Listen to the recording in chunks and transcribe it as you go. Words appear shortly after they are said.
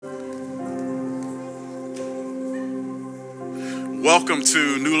Welcome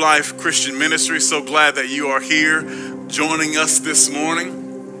to New Life Christian Ministry. So glad that you are here joining us this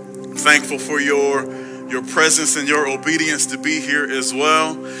morning. Thankful for your presence and your obedience to be here as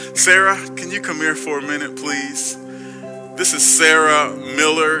well. Sarah, can you come here for a minute, please? This is Sarah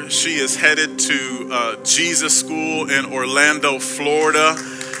Miller. She is headed to Jesus School in Orlando, Florida.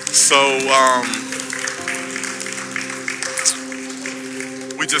 So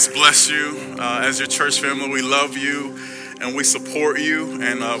we just bless you as your church family. We love you and we support you.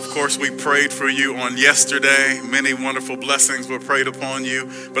 And of course, we prayed for you on yesterday. Many wonderful blessings were prayed upon you.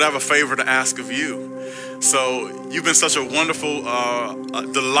 But I have a favor to ask of you. So you've been such a wonderful,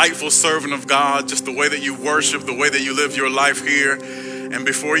 delightful servant of God, just the way that you worship, the way that you live your life here. And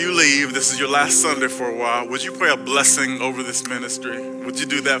before you leave, this is your last Sunday for a while. Would you pray a blessing over this ministry? Would you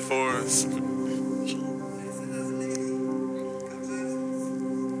do that for us?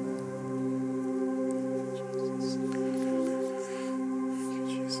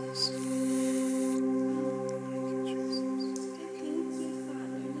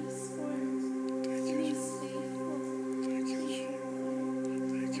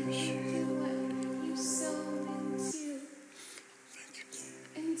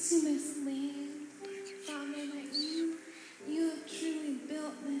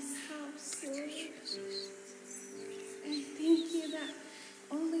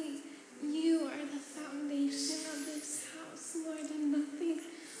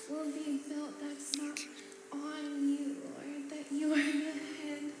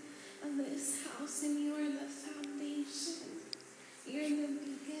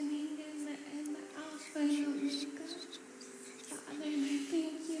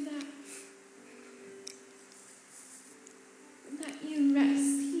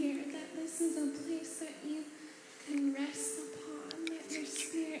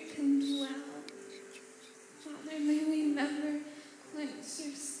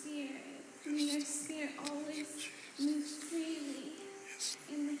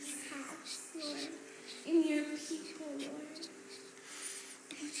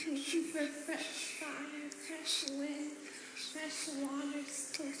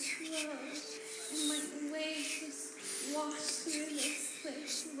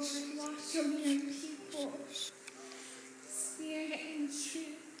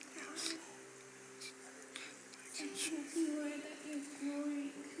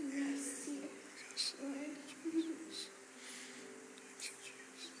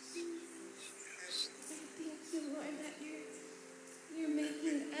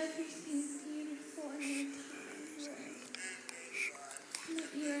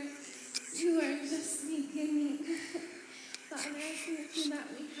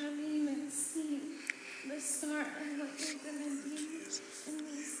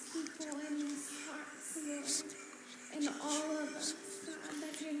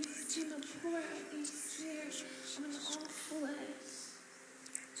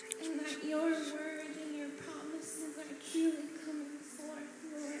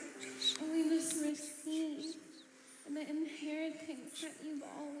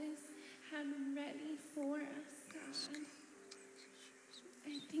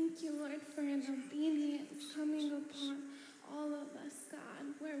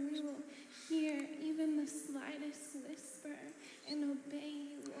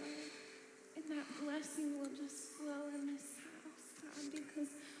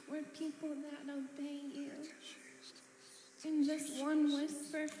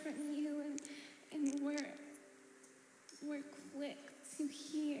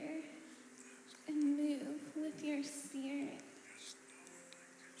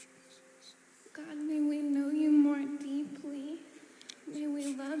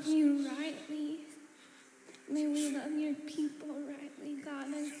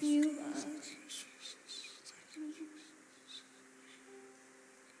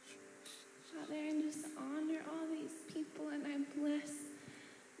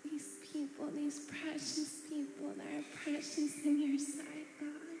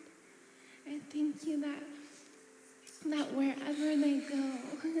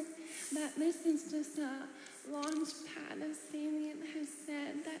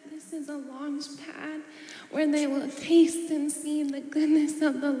 Where they will taste and see the goodness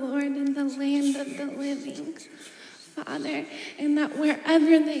of the Lord in the land of the living, Father. And that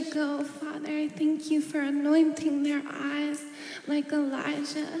wherever they go, Father, I thank you for anointing their eyes like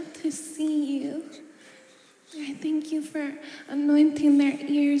Elijah to see you. I thank you for anointing their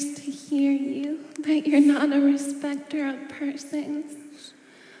ears to hear you, that you're not a respecter of persons,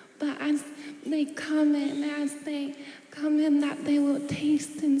 But as they come in, that they will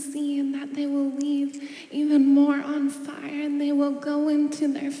taste and see, and that they will leave even more on fire, and they will go into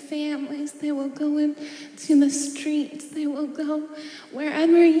their families, they will go into the streets, they will go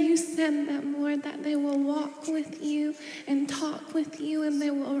wherever you send them, Lord, that they will walk with you and talk with you, and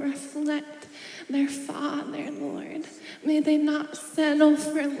they will reflect their Father, Lord. May they not settle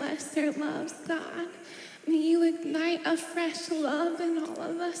for lesser loves, God. May you ignite a fresh love in all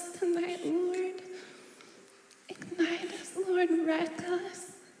of us tonight, Lord. Ignite us, Lord, wreck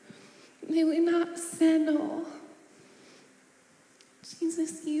us. May we not settle.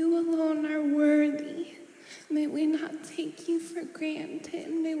 Jesus, you alone are worthy. May we not take you for granted.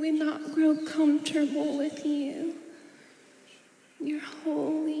 May we not grow comfortable with you. You're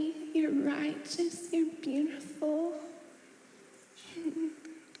holy, you're righteous, you're beautiful.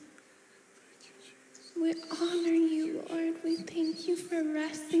 We honor you, Lord. We thank you for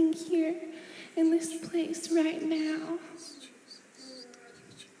resting here in this place right now.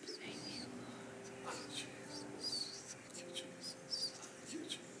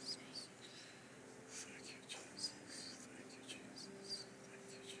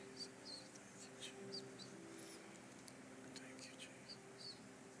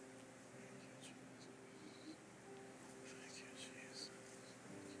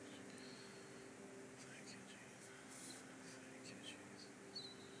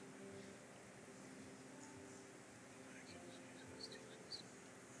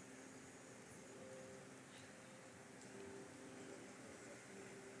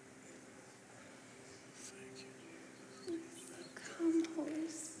 Come, Holy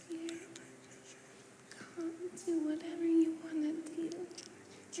Spirit. Come, do whatever you want to do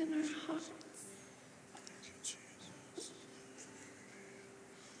in our hearts.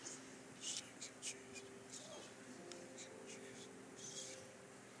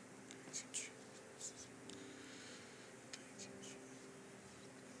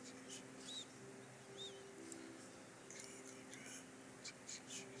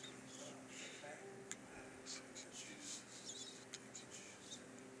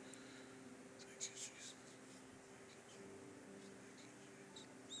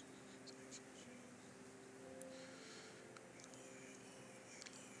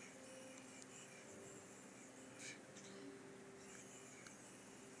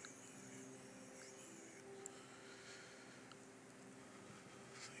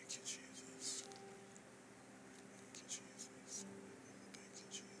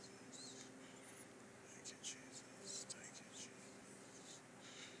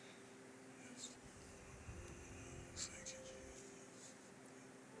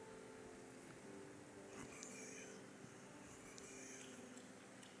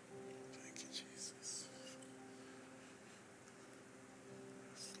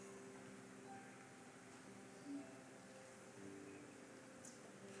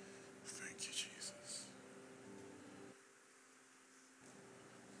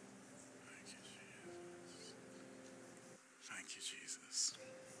 Thank you, Jesus.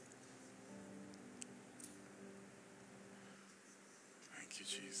 Thank you,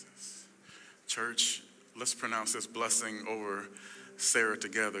 Jesus. Church, let's pronounce this blessing over Sarah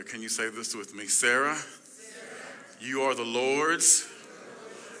together. Can you say this with me? Sarah, you are the Lord's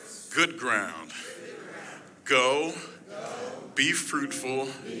good ground. Go, be fruitful,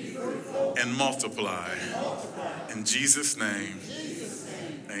 and multiply. In Jesus' name,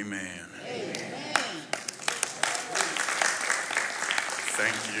 amen.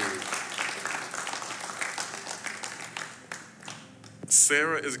 Thank you.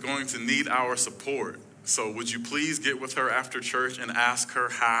 Sarah is going to need our support. So would you please get with her after church and ask her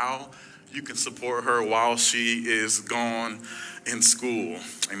how you can support her while she is gone in school.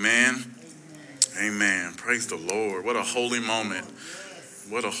 Amen. Amen. Praise the Lord. What a holy moment.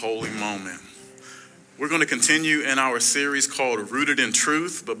 What a holy moment. We're going to continue in our series called Rooted in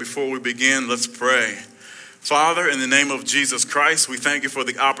Truth. But before we begin, let's pray. Father, in the name of Jesus Christ, we thank you for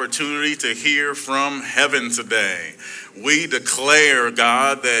the opportunity to hear from heaven today. We declare,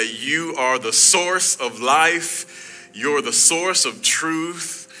 God, that you are the source of life, you're the source of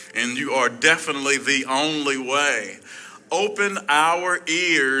truth, and you are definitely the only way. Open our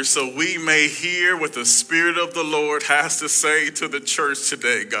ears so we may hear what the Spirit of the Lord has to say to the church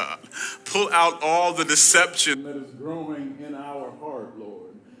today, God. Pull out all the deception that is growing in our heart,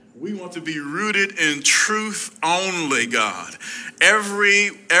 Lord. We want to be rooted in truth only, God. Every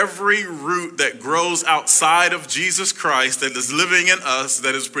root that grows outside of Jesus Christ, that is living in us,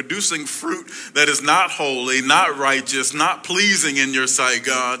 that is producing fruit that is not holy, not righteous, not pleasing in your sight,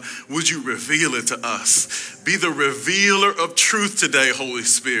 God, would you reveal it to us? Be the revealer of truth today, Holy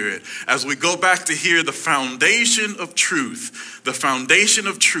Spirit, as we go back to hear the foundation of truth. The foundation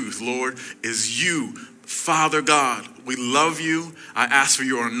of truth, Lord, is you, Father God. We love you. I ask for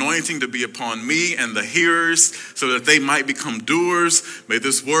your anointing to be upon me and the hearers so that they might become doers. May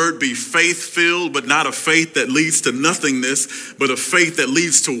this word be faith-filled, but not a faith that leads to nothingness, but a faith that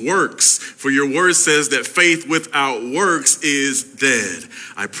leads to works. For your word says that faith without works is dead.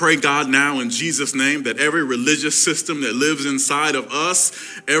 I pray, God, now in Jesus' name, that every religious system that lives inside of us,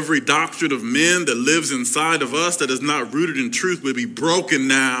 every doctrine of men that lives inside of us that is not rooted in truth will be broken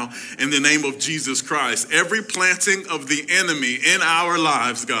now in the name of Jesus Christ. Every planting of the enemy in our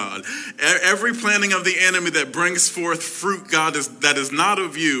lives, God, every planting of the enemy that brings forth fruit, God, that is not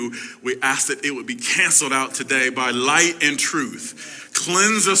of you, we ask that it would be canceled out today by light and truth.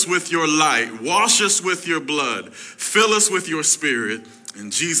 Cleanse us with your light. Wash us with your blood. Fill us with your spirit.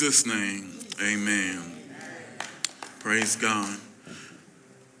 In Jesus' name, amen. Praise God.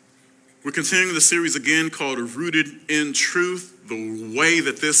 We're continuing the series again called Rooted in Truth. The way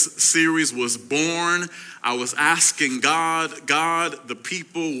that this series was born, I was asking God, the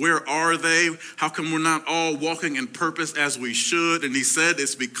people, where are they? How come we're not all walking in purpose as we should? And he said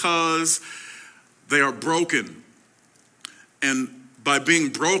it's because they are broken. And by being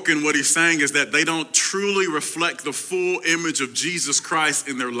broken, what he's saying is that they don't truly reflect the full image of Jesus Christ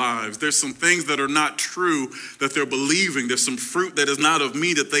in their lives. There's some things that are not true that they're believing. There's some fruit that is not of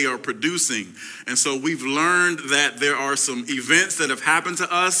me that they are producing. And so we've learned that there are some events that have happened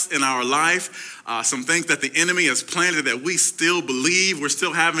to us in our life, some things that the enemy has planted that we still believe. We're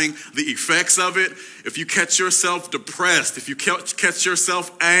still having the effects of it. If you catch yourself depressed, if you catch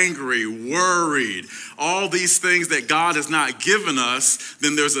yourself angry, worried, all these things that God has not given us,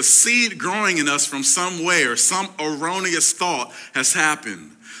 then there's a seed growing in us from somewhere. Some erroneous thought has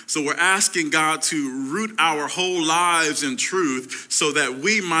happened. So we're asking God to root our whole lives in truth so that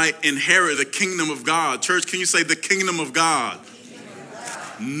we might inherit the kingdom of God. Church, can you say the kingdom of God?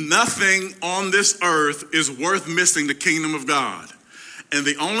 Nothing on this earth is worth missing the kingdom of God. And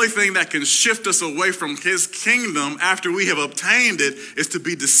the only thing that can shift us away from his kingdom after we have obtained it is to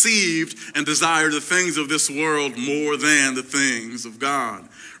be deceived and desire the things of this world more than the things of God.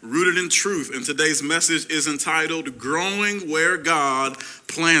 Rooted in truth. And today's message is entitled, Growing Where God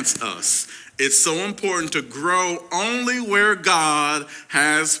Plants Us. It's so important to grow only where God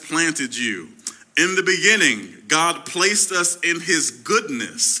has planted you. In the beginning, God placed us in his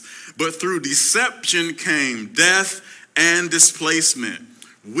goodness, but through deception came death and displacement.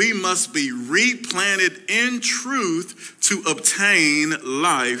 We must be replanted in truth to obtain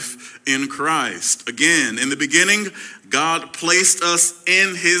life in Christ. Again, in the beginning, God placed us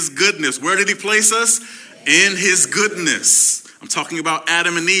in his goodness. Where did he place us? In his goodness. I'm talking about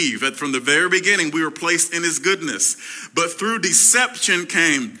Adam and Eve. From the very beginning, we were placed in his goodness. But through deception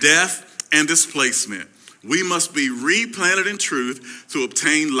came death and displacement. We must be replanted in truth to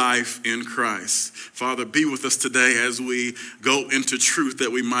obtain life in Christ. Father, be with us today as we go into truth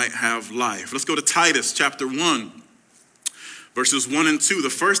that we might have life. Let's go to Titus chapter 1, verses 1 and 2. The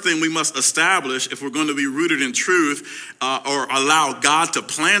first thing we must establish if we're going to be rooted in truth or allow God to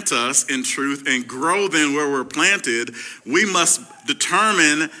plant us in truth and grow then where we're planted, we must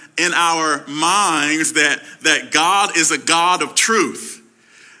determine in our minds that God is a God of truth.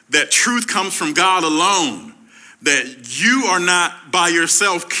 That truth comes from God alone, that you are not by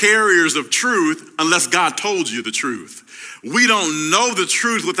yourself carriers of truth unless God told you the truth. We don't know the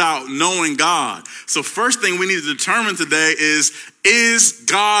truth without knowing God. So first thing we need to determine today is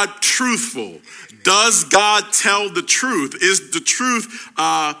God truthful? Does God tell the truth? Is the truth,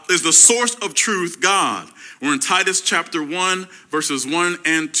 is the source of truth God? We're in Titus chapter 1, verses 1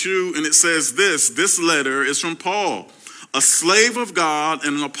 and 2, and it says this letter is from Paul, a slave of God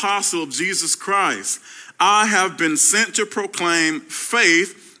and an apostle of Jesus Christ. I have been sent to proclaim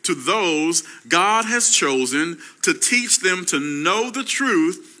faith to those God has chosen, to teach them to know the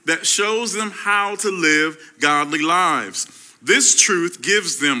truth that shows them how to live godly lives. This truth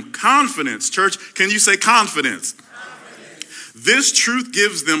gives them confidence. Church, can you say confidence? This truth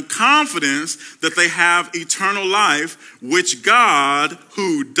gives them confidence that they have eternal life, which God,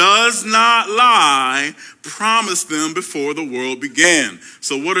 who does not lie, promised them before the world began.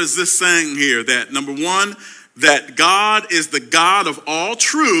 So what is this saying here? That number one, that God is the God of all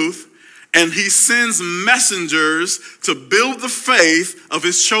truth, and he sends messengers to build the faith of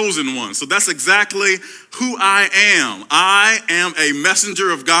his chosen ones. So that's exactly who I am. I am a messenger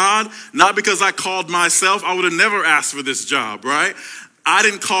of God, not because I called myself. I would have never asked for this job, right? I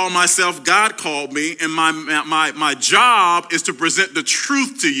didn't call myself, God called me, and my job is to present the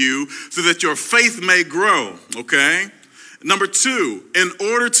truth to you so that your faith may grow, okay? Number two, in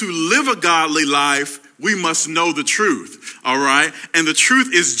order to live a godly life, we must know the truth, all right? And the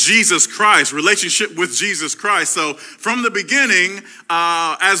truth is Jesus Christ, relationship with Jesus Christ. So from the beginning,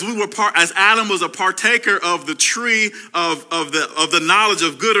 as Adam was a partaker of the tree of the knowledge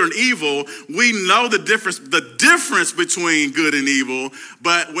of good and evil, we know the difference between good and evil.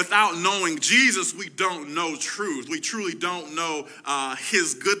 But without knowing Jesus, we don't know truth. We truly don't know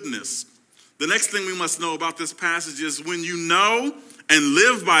his goodness. The next thing we must know about this passage is when you know and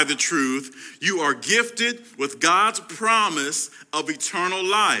live by the truth, you are gifted with God's promise of eternal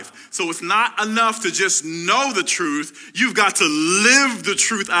life. So it's not enough to just know the truth. You've got to live the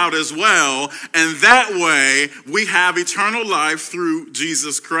truth out as well. And that way we have eternal life through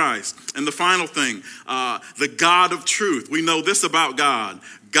Jesus Christ. And the final thing, the God of truth. We know this about God.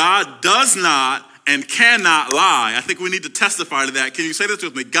 God does not and cannot lie. I think we need to testify to that. Can you say this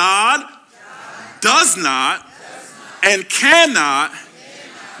with me? God does not and cannot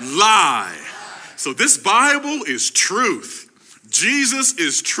lie. So this Bible is truth. Jesus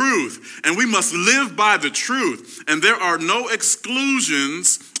is truth, and we must live by the truth. And there are no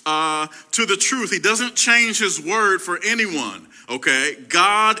exclusions to the truth. He doesn't change his word for anyone. Okay,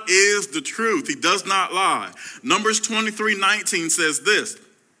 God is the truth. He does not lie. Numbers 23:19 says this: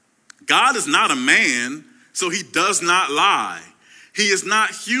 God is not a man, so he does not lie. He is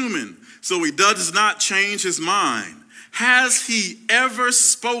not human, so he does not change his mind. Has he ever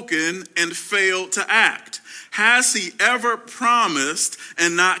spoken and failed to act? Has he ever promised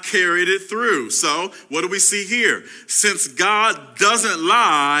and not carried it through? So what do we see here? Since God doesn't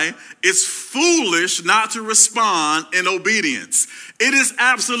lie, it's foolish not to respond in obedience. It is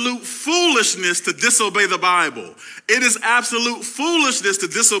absolute foolishness to disobey the Bible. It is absolute foolishness to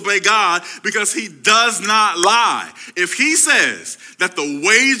disobey God because he does not lie. If he says that the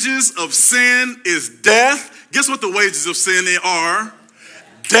wages of sin is death, guess what the wages of sin are?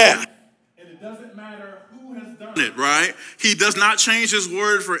 Death. And it doesn't matter who has done it, right? He does not change his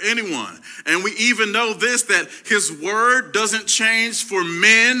word for anyone. And we even know this, that his word doesn't change for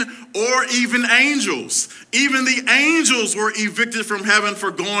men or even angels. Even the angels were evicted from heaven for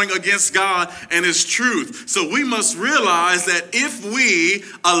going against God and his truth. So we must realize that if we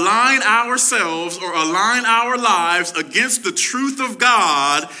align ourselves or align our lives against the truth of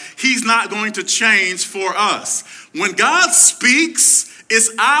God, he's not going to change for us. When God speaks,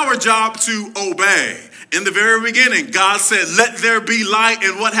 it's our job to obey. In the very beginning, God said, let there be light.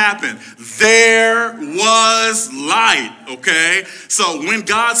 And what happened? There was light, okay? So when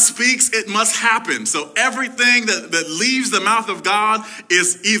God speaks, it must happen. So everything that leaves the mouth of God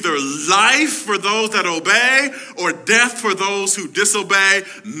is either life for those that obey or death for those who disobey.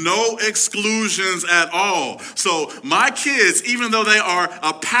 No exclusions at all. So my kids, even though they are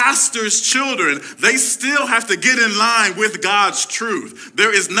a pastor's children, they still have to get in line with God's truth.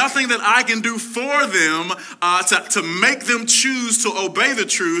 There is nothing that I can do for them to make them choose to obey the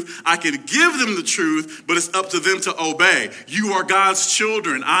truth. I can give them the truth, but it's up to them to obey. You are God's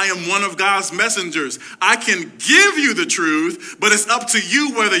children. I am one of God's messengers. I can give you the truth, but it's up to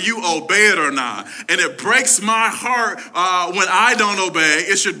you whether you obey it or not. And it breaks my heart when I don't obey.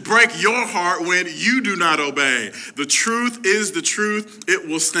 It should break your heart when you do not obey. The truth is the truth. It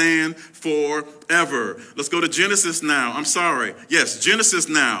will stand forever. Let's go to Genesis now. Genesis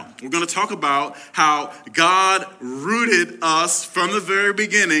now. We're going to talk about how God rooted us from the very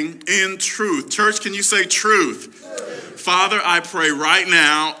beginning in truth. Church, can you say truth? Father, I pray right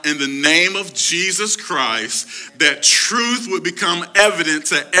now in the name of Jesus Christ that truth would become evident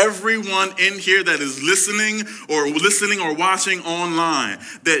to everyone in here that is listening or watching online,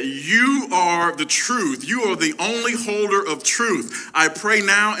 that you are the truth. You are the only holder of truth. I pray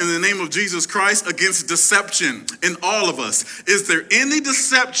now in the name of Jesus Christ against deception in all of us. Is there any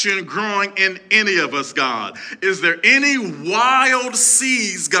deception growing in any of us, God? Is there any wild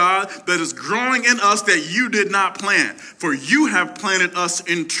seeds, God, that is growing in us that you did not plant? For you have planted us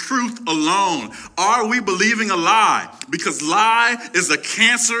in truth alone. Are we believing a lie? Because lie is a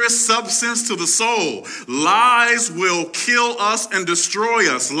cancerous substance to the soul. Lies will kill us and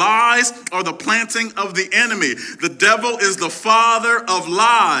destroy us. Lies are the planting of the enemy. The devil is the father of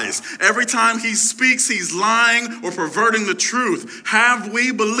lies. Every time he speaks, he's lying or perverting the truth. Have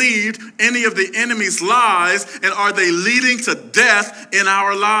we believed any of the enemy's lies, and are they leading to death in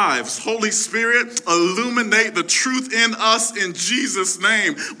our lives? Holy Spirit, illuminate the truth in us in Jesus'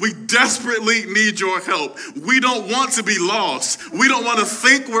 name. We desperately need your help. We don't want to be lost. We don't want to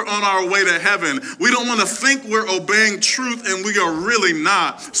think we're on our way to heaven. We don't want to think we're obeying truth, and we are really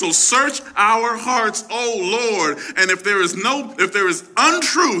not. So search our hearts, oh Lord, and if there is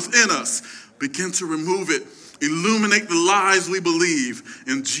untruth in us, begin to remove it. Illuminate the lies we believe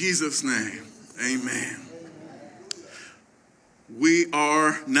in Jesus' name. Amen. We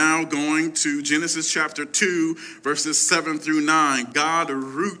are now going to Genesis chapter 2, verses 7 through 9. God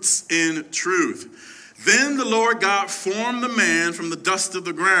roots in truth. Then the Lord God formed the man from the dust of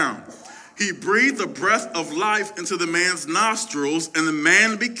the ground. He breathed the breath of life into the man's nostrils, and the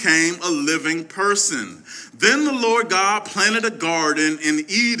man became a living person. Then the Lord God planted a garden in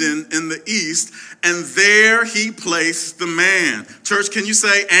Eden in the east, and there he placed the man. Church, can you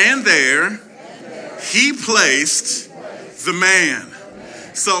say, and there he placed the man.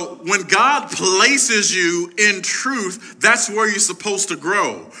 So when God places you in truth, that's where you're supposed to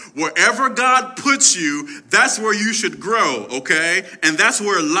grow. Wherever God puts you, that's where you should grow, okay? And that's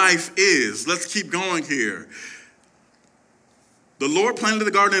where life is. Let's keep going here. The Lord planted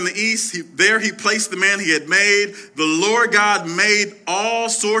the garden in the east. There he placed the man he had made. The Lord God made all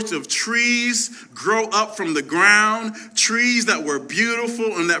sorts of trees grow up from the ground, trees that were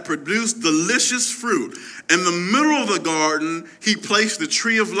beautiful and that produced delicious fruit. In the middle of the garden, he placed the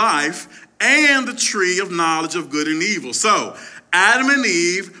tree of life and the tree of knowledge of good and evil. So Adam and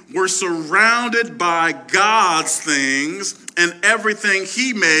Eve were surrounded by God's things, and everything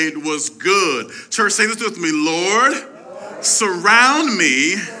he made was good. Church, say this with me. Lord, surround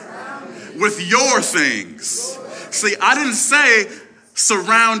me with your things. See, I didn't say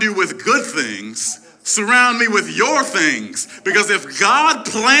surround you with good things. Surround me with your things. Because if God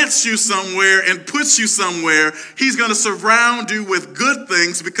plants you somewhere and puts you somewhere, he's going to surround you with good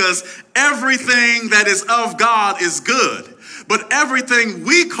things, because everything that is of God is good. But everything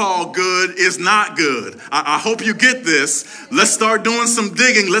we call good is not good. I hope you get this. Let's start doing some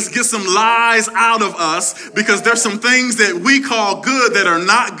digging. Let's get some lies out of us, because there's some things that we call good that are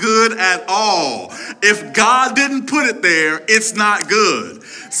not good at all. If God didn't put it there, it's not good.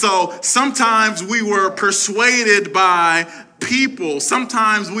 So sometimes we were persuaded by people.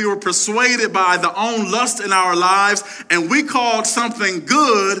 Sometimes we were persuaded by the own lust in our lives, and we called something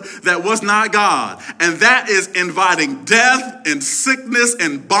good that was not God. And that is inviting death and sickness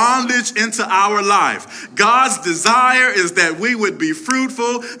and bondage into our life. God's desire is that we would be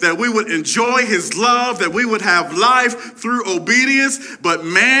fruitful, that we would enjoy his love, that we would have life through obedience. But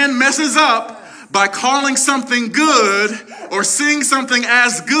man messes up by calling something good or seeing something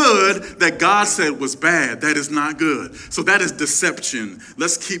as good that God said was bad. That is not good. So that is deception.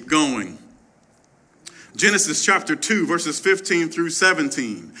 Let's keep going. Genesis chapter 2, verses 15 through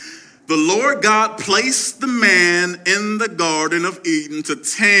 17. The Lord God placed the man in the Garden of Eden to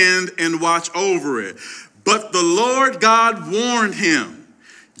tend and watch over it. But the Lord God warned him,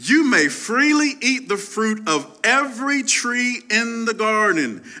 you may freely eat the fruit of every tree in the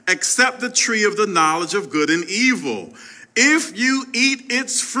garden, except the tree of the knowledge of good and evil. If you eat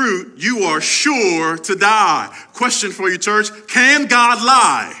its fruit, you are sure to die. Question for you, church. Can God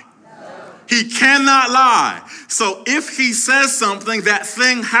lie? He cannot lie. So if he says something, that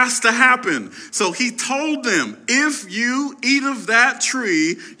thing has to happen. So he told them, if you eat of that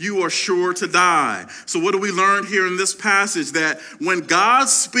tree, you are sure to die. So what do we learn here in this passage? That when God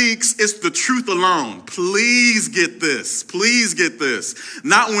speaks, it's the truth alone. Please get this. Please get this.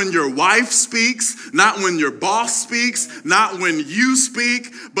 Not when your wife speaks, not when your boss speaks, not when you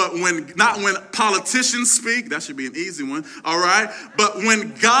speak, but not when politicians speak. That should be an easy one. All right. But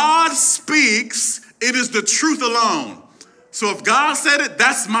when God speaks, it is the truth alone. So if God said it,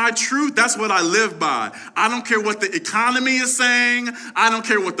 that's my truth. That's what I live by. I don't care what the economy is saying. I don't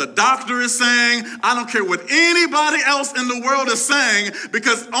care what the doctor is saying. I don't care what anybody else in the world is saying,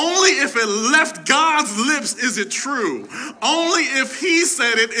 because only if it left God's lips is it true. Only if he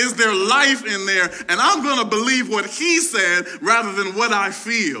said it is there life in there. And I'm going to believe what he said rather than what I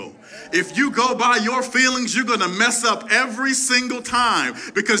feel. If you go by your feelings, you're going to mess up every single time,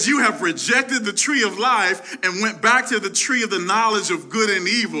 because you have rejected the tree of life and went back to the tree of the knowledge of good and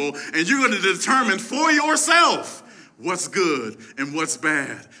evil, and you're going to determine for yourself what's good and what's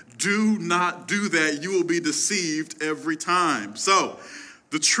bad. Do not do that. You will be deceived every time. So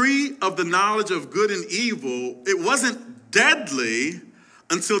the tree of the knowledge of good and evil, it wasn't deadly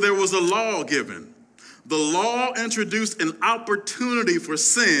until there was a law given. The law introduced an opportunity for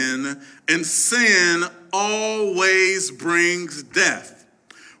sin, and sin always brings death.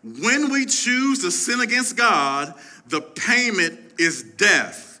 When we choose to sin against God, the payment is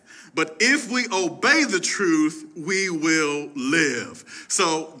death. But if we obey the truth, we will live.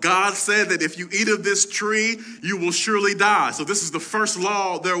 So God said that if you eat of this tree, you will surely die. So this is the first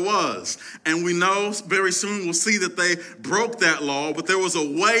law there was. And we know very soon we'll see that they broke that law, but there was a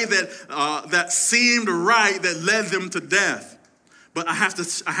way that seemed right that led them to death. But I have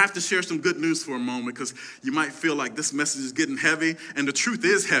to share some good news for a moment, because you might feel like this message is getting heavy, and the truth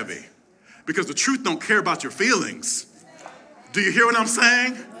is heavy, because the truth don't care about your feelings. Do you hear what I'm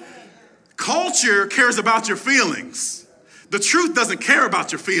saying? Culture cares about your feelings. The truth doesn't care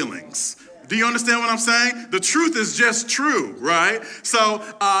about your feelings. Do you understand what I'm saying? The truth is just true, right? So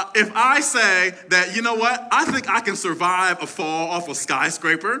if I say that, you know what, I think I can survive a fall off a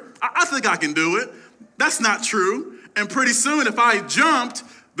skyscraper, I think I can do it. That's not true. And pretty soon, if I jumped,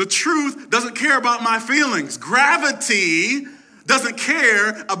 the truth doesn't care about my feelings. Gravity doesn't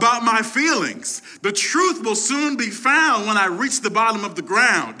care about my feelings. The truth will soon be found when I reach the bottom of the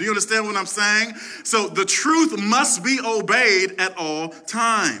ground. Do you understand what I'm saying? So the truth must be obeyed at all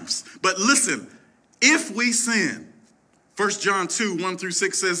times. But listen, if we sin, 1 John 2,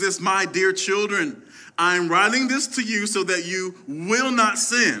 1-6 says this, "My dear children, I am writing this to you so that you will not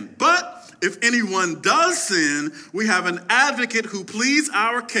sin. But if anyone does sin, we have an advocate who pleads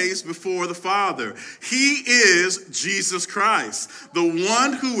our case before the Father. He is Jesus Christ, the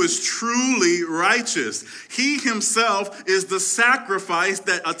one who is truly righteous. He himself is the sacrifice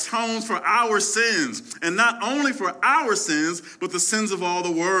that atones for our sins, and not only for our sins, but the sins of all the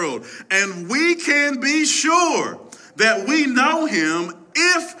world. And we can be sure that we know him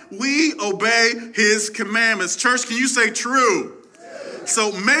if we obey his commandments." Church, can you say true?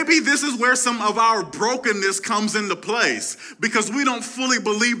 So maybe this is where some of our brokenness comes into place, because we don't fully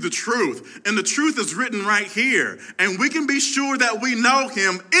believe the truth. And the truth is written right here. And we can be sure that we know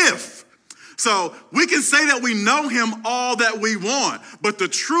him if. So we can say that we know him all that we want, but the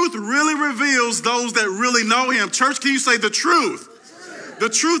truth really reveals those that really know him. Church, can you say the truth? The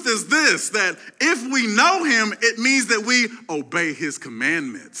truth is this, that if we know him, it means that we obey his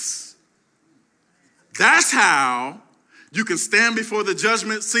commandments. That's how you can stand before the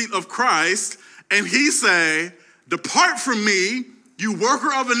judgment seat of Christ and he say, "Depart from me, you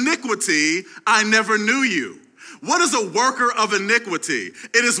worker of iniquity, I never knew you." What is a worker of iniquity?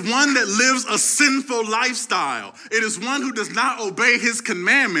 It is one that lives a sinful lifestyle. It is one who does not obey his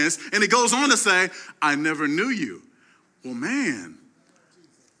commandments. And he goes on to say, "I never knew you." Well, man,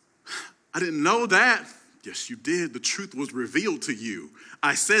 I didn't know that. Yes, you did. The truth was revealed to you.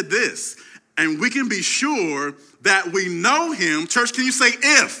 I said this. And we can be sure that we know him. Church, can you say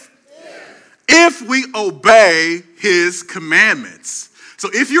if? If we obey his commandments. So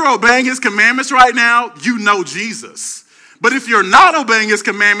if you're obeying his commandments right now, you know Jesus. But if you're not obeying his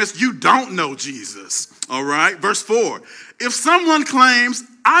commandments, you don't know Jesus. All right, verse 4. If someone claims,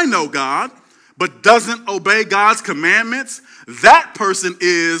 "I know God," but doesn't obey God's commandments, that person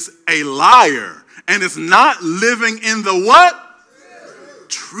is a liar and is not living in the what?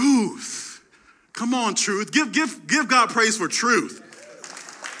 Truth. Come on, truth. Give God praise for truth.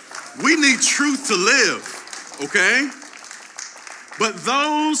 We need truth to live, okay? But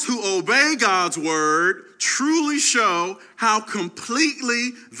those who obey God's word truly show how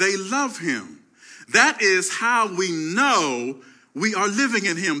completely they love him. That is how we know we are living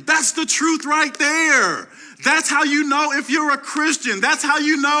in him. That's the truth right there. That's how you know if you're a Christian. That's how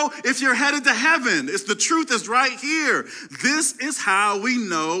you know if you're headed to heaven. It's the truth is right here. This is how we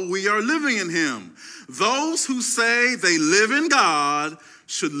know we are living in him. Those who say they live in God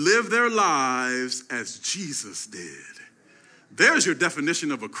should live their lives as Jesus did. There's your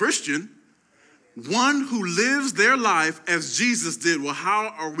definition of a Christian. One who lives their life as Jesus did. Well,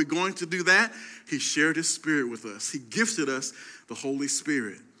 how are we going to do that? He shared his spirit with us. He gifted us the Holy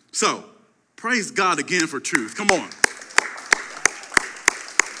Spirit. So, praise God again for truth. Come on.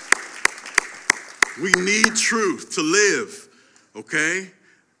 We need truth to live, okay?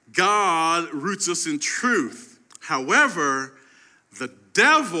 God roots us in truth. However, the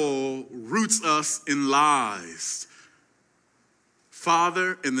devil roots us in lies.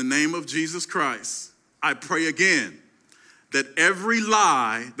 Father, in the name of Jesus Christ, I pray again that every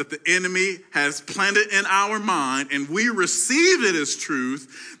lie that the enemy has planted in our mind, and we receive it as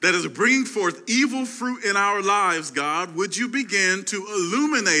truth, that is bringing forth evil fruit in our lives, God, would you begin to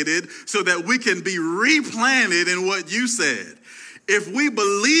illuminate it so that we can be replanted in what you said? If we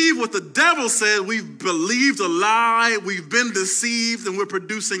believe what the devil said, we've believed a lie, we've been deceived, and we're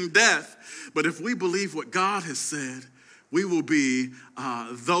producing death. But if we believe what God has said, we will be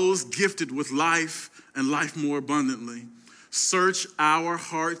those gifted with life and life more abundantly. Search our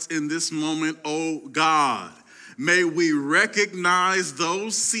hearts in this moment, oh God. May we recognize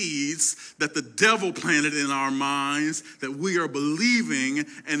those seeds that the devil planted in our minds that we are believing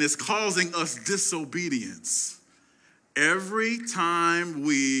and is causing us disobedience. Every time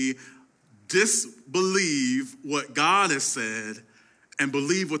we disbelieve what God has said and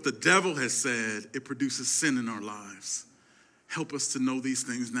believe what the devil has said, it produces sin in our lives. Help us to know these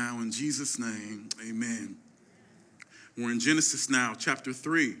things now. In Jesus' name, amen. We're in Genesis now, chapter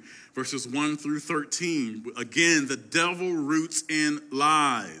 3, verses 1 through 13. Again, the devil roots in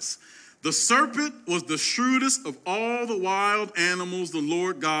lies. The serpent was the shrewdest of all the wild animals the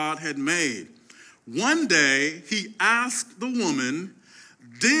Lord God had made. One day, he asked the woman,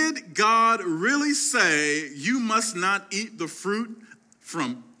 "Did God really say you must not eat the fruit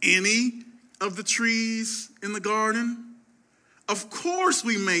from any of the trees in the garden?" "Of course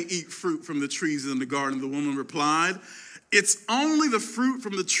we may eat fruit from the trees in the garden," the woman replied. "It's only the fruit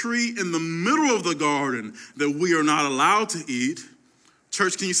from the tree in the middle of the garden that we are not allowed to eat."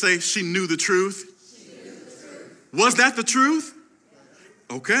 Church, can you say she knew the truth? She knew the truth. Was that the truth?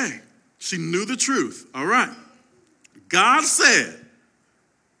 Okay. She knew the truth. All right. God said,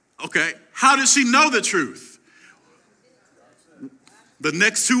 okay, how did she know the truth? The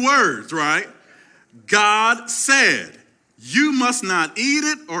next two words, right? God said, "You must not eat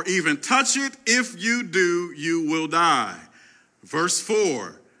it or even touch it. If you do, you will die." Verse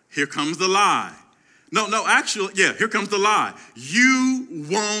 4, here comes the lie. Here comes the lie. "You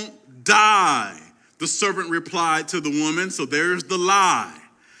won't die," the serpent replied to the woman. So there's the lie.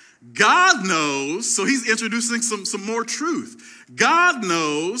 God knows, so he's introducing some more truth. God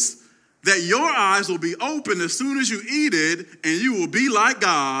knows that your eyes will be open as soon as you eat it, and you will be like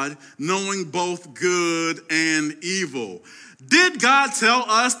God, knowing both good and evil. Did God tell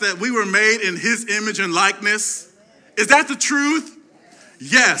us that we were made in his image and likeness? Is that the truth?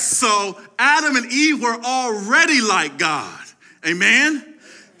 Yes. So Adam and Eve were already like God. Amen?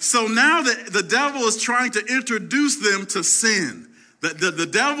 So now the devil is trying to introduce them to sin. The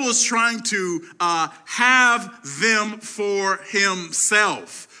devil is trying to have them for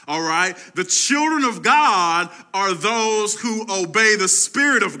himself. All right? The children of God are those who obey the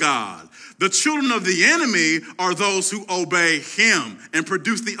Spirit of God. The children of the enemy are those who obey him and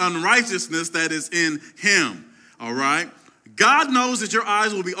produce the unrighteousness that is in him. All right? God knows that your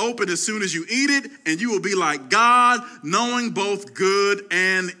eyes will be open as soon as you eat it, and you will be like God, knowing both good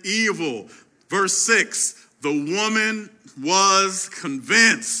and evil. Verse 6, the woman was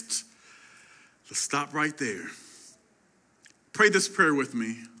convinced. Let's stop right there. Pray this prayer with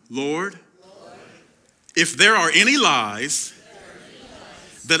me. Lord, if there are any lies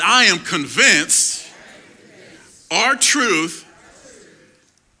that I am convinced are truth,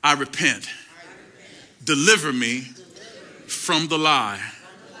 I repent. Deliver me from the lie.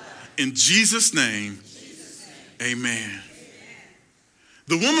 In Jesus' name, amen.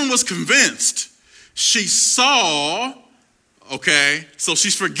 The woman was convinced. She saw, okay, so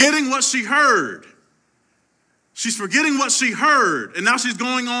she's forgetting what she heard. She's forgetting what she heard, and now she's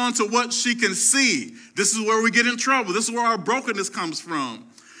going on to what she can see. This is where we get in trouble. This is where our brokenness comes from.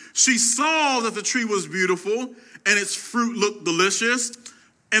 She saw that the tree was beautiful and its fruit looked delicious,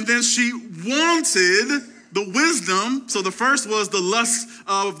 and then she wanted the wisdom. So the first was the lust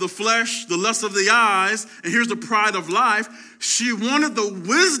of the flesh, the lust of the eyes, and here's the pride of life. She wanted the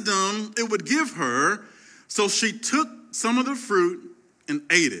wisdom it would give her, so she took some of the fruit and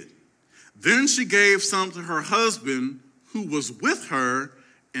ate it. Then she gave some to her husband who was with her,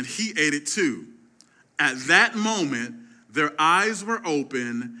 and he ate it too. At that moment, their eyes were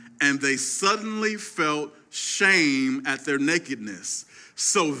open, and they suddenly felt shame at their nakedness.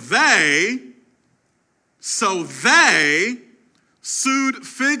 So they sewed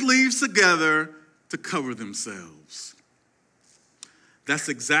fig leaves together to cover themselves. That's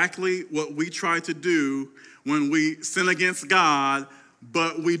exactly what we try to do when we sin against God,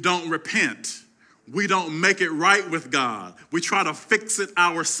 but we don't repent. We don't make it right with God. We try to fix it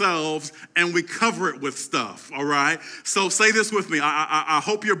ourselves, and we cover it with stuff, all right? So say this with me. I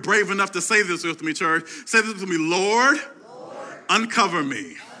hope you're brave enough to say this with me, church. Say this with me. Lord, uncover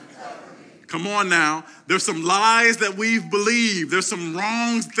me. Come on now. There's some lies that we've believed. There's some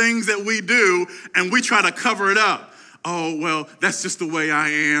wrong things that we do, and we try to cover it up. Oh, well, that's just the way I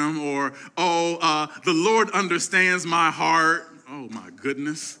am. Or, the Lord understands my heart. Oh, my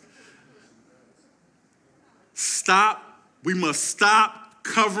goodness. Stop. We must stop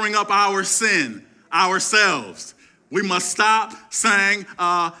covering up our sin ourselves. We must stop saying,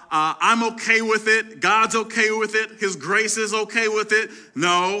 I'm okay with it. God's okay with it. His grace is okay with it.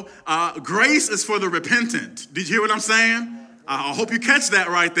 No, grace is for the repentant. Did you hear what I'm saying? I hope you catch that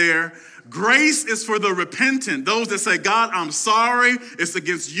right there. Grace is for the repentant. Those that say, God, I'm sorry. It's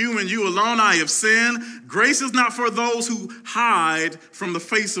against you and you alone I have sinned. Grace is not for those who hide from the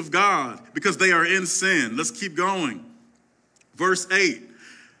face of God because they are in sin. Let's keep going. Verse 8.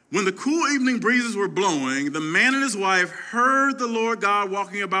 When the cool evening breezes were blowing, the man and his wife heard the Lord God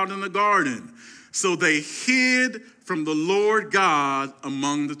walking about in the garden. So they hid from the Lord God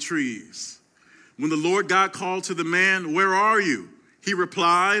among the trees. When the Lord God called to the man, "Where are you?" He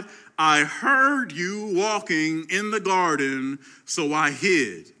replied, "I heard you walking in the garden, so I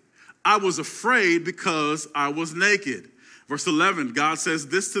hid. I was afraid because I was naked." Verse 11, God says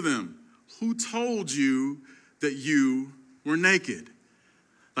this to them, "Who told you that you were naked?"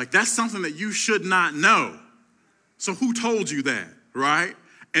 Like, that's something that you should not know. So who told you that, right?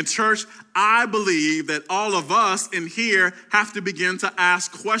 And church, I believe that all of us in here have to begin to ask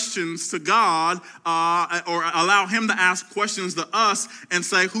questions to God or allow him to ask questions to us and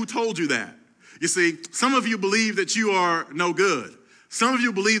say, who told you that? You see, some of you believe that you are no good. Some of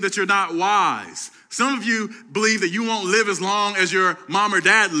you believe that you're not wise. Some of you believe that you won't live as long as your mom or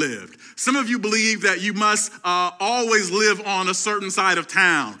dad lived. Some of you believe that you must always live on a certain side of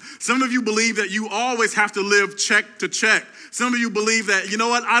town. Some of you believe that you always have to live check to check. Some of you believe that, you know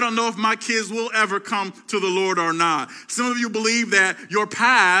what, I don't know if my kids will ever come to the Lord or not. Some of you believe that your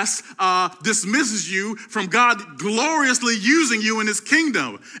past dismisses you from God gloriously using you in his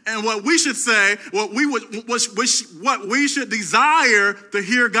kingdom. And what we should say, what we should desire to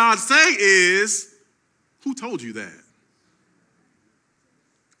hear God say is, who told you that?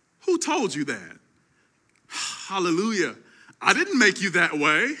 Who told you that? Hallelujah. I didn't make you that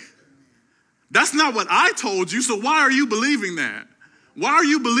way. That's not what I told you, so why are you believing that? Why are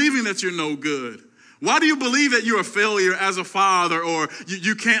you believing that you're no good? Why do you believe that you're a failure as a father or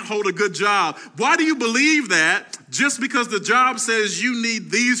you can't hold a good job? Why do you believe that just because the job says you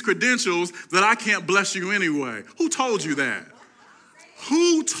need these credentials that I can't bless you anyway? Who told you that?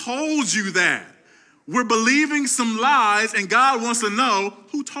 Who told you that? We're believing some lies, and God wants to know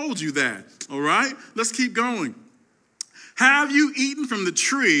who told you that. All right, let's keep going. Have you eaten from the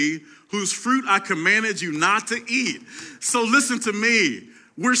tree whose fruit I commanded you not to eat? So listen to me.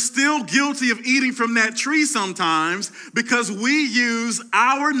 We're still guilty of eating from that tree sometimes because we use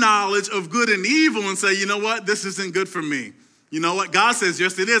our knowledge of good and evil and say, you know what, this isn't good for me. You know what? God says,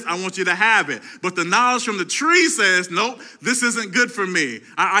 yes, it is. I want you to have it. But the knowledge from the tree says, nope, this isn't good for me.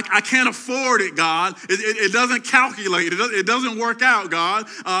 I can't afford it, God. It doesn't calculate. It doesn't work out, God.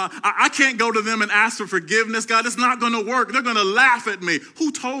 I can't go to them and ask for forgiveness, God. It's not going to work. They're going to laugh at me.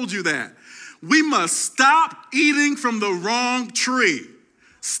 Who told you that? We must stop eating from the wrong tree.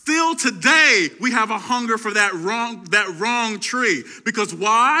 Still today, we have a hunger for that wrong tree. Because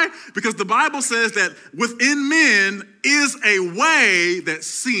why? Because the Bible says that within men is a way that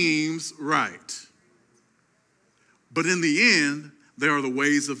seems right. But in the end, there are the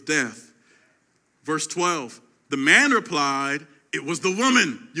ways of death. Verse 12, the man replied, it was the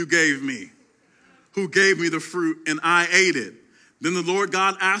woman you gave me, who gave me the fruit, and I ate it. Then the Lord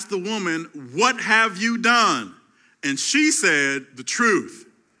God asked the woman, what have you done? And she said, the truth.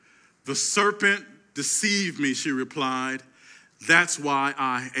 The serpent deceived me, she replied. That's why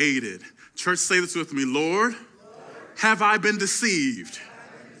I ate it. Church, say this with me. Lord, have I been deceived?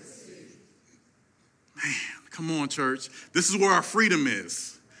 Man, come on, church. This is where our freedom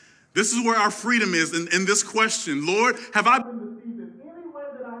is. This is where our freedom is in this question. Lord, have I been deceived in any way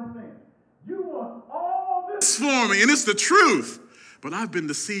that I think? You want all this for me, and it's the truth. But I've been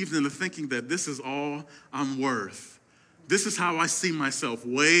deceived into thinking that this is all I'm worth. This is how I see myself,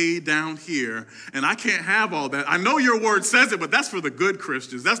 way down here, and I can't have all that. I know your word says it, but that's for the good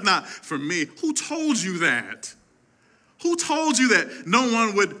Christians. That's not for me. Who told you that? Who told you that no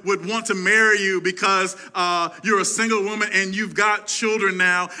one would want to marry you because you're a single woman and you've got children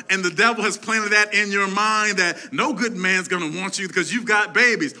now, and the devil has planted that in your mind that no good man's going to want you because you've got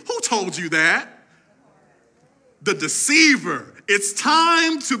babies? Who told you that? The deceiver. It's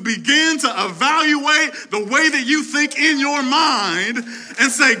time to begin to evaluate the way that you think in your mind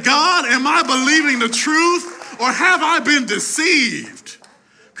and say, God, am I believing the truth or have I been deceived?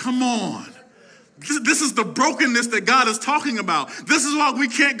 Come on. This is the brokenness that God is talking about. This is why we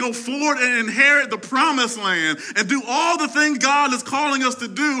can't go forward and inherit the promised land and do all the things God is calling us to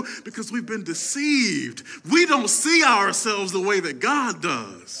do, because we've been deceived. We don't see ourselves the way that God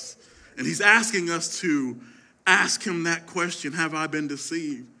does. And he's asking us to ask him that question, have I been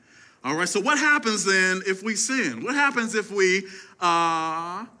deceived? All right, so what happens then if we sin? What happens if we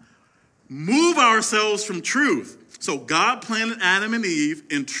move ourselves from truth? So God planted Adam and Eve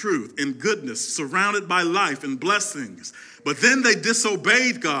in truth, in goodness, surrounded by life and blessings. But then they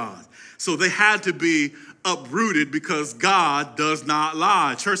disobeyed God. So they had to be uprooted, because God does not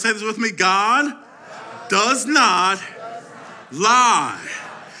lie. Church, say this with me. God does not lie.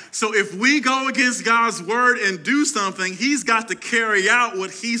 So if we go against God's word and do something, he's got to carry out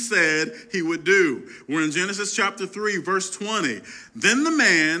what he said he would do. We're in Genesis chapter 3, verse 20. Then the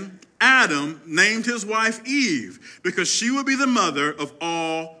man, Adam, named his wife Eve, because she would be the mother of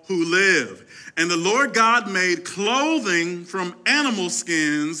all who live. And the Lord God made clothing from animal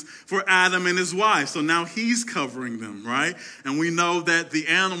skins for Adam and his wife. So now he's covering them, right? And we know that the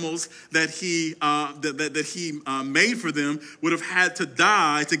animals that he made for them would have had to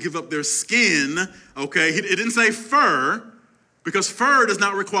die to give up their skin. Okay, it didn't say fur, because fur does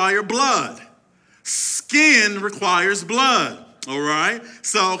not require blood. Skin requires blood. All right,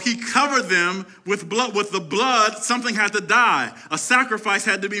 so he covered them with blood. With the blood, something had to die. A sacrifice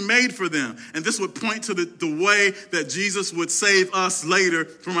had to be made for them. And this would point to the way that Jesus would save us later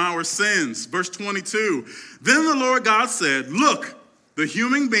from our sins. Verse 22, then the Lord God said, look, the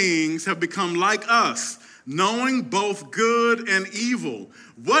human beings have become like us, knowing both good and evil.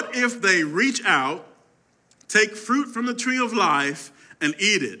 What if they reach out, take fruit from the tree of life, and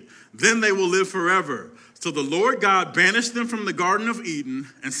eat it? Then they will live forever. So the Lord God banished them from the Garden of Eden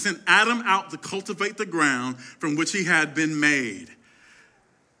and sent Adam out to cultivate the ground from which he had been made.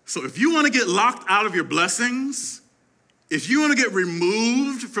 So if you want to get locked out of your blessings, if you want to get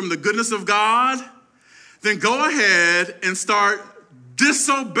removed from the goodness of God, then go ahead and start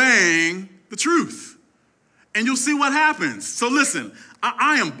disobeying the truth. And you'll see what happens. So listen,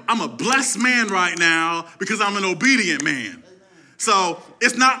 I'm a blessed man right now because I'm an obedient man. So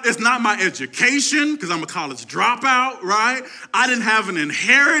it's not my education, because I'm a college dropout, right? I didn't have an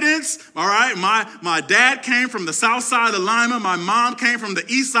inheritance, all right? My dad came from the south side of Lima. My mom came from the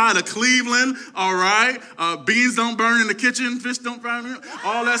east side of Cleveland, all right? Beans don't burn in the kitchen, fish don't burn,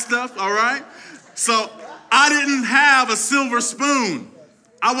 all that stuff, all right? So I didn't have a silver spoon.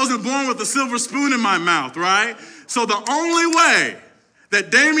 I wasn't born with a silver spoon in my mouth, right? So the only way that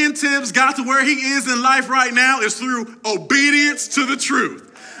Damian Tibbs got to where he is in life right now is through obedience to the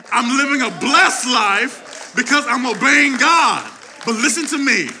truth. I'm living a blessed life because I'm obeying God. But listen to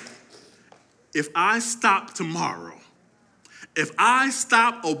me. If I stop tomorrow, if I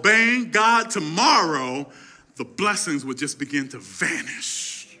stop obeying God tomorrow, the blessings would just begin to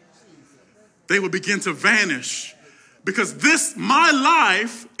vanish. They would begin to vanish, because my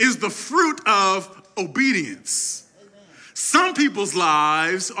life is the fruit of obedience. Some people's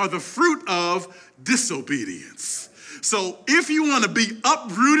lives are the fruit of disobedience. So if you want to be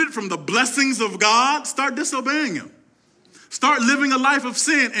uprooted from the blessings of God, start disobeying him. Start living a life of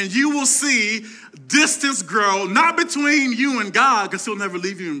sin, and you will see distance grow, not between you and God, because he'll never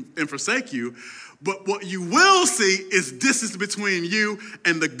leave you and forsake you. But what you will see is distance between you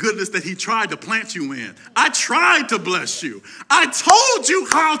and the goodness that he tried to plant you in. I tried to bless you. I told you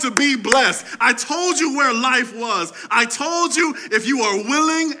how to be blessed. I told you where life was. I told you if you are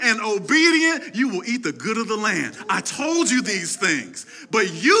willing and obedient, you will eat the good of the land. I told you these things.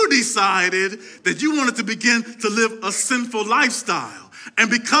 But you decided that you wanted to begin to live a sinful lifestyle. And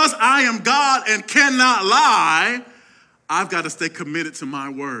because I am God and cannot lie, I've got to stay committed to my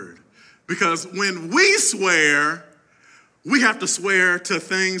word. Because when we swear, we have to swear to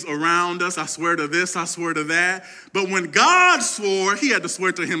things around us. I swear to this, I swear to that. But when God swore, he had to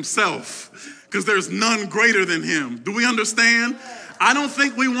swear to himself, because there's none greater than him. Do we understand? I don't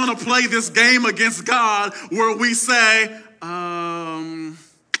think we want to play this game against God where we say, I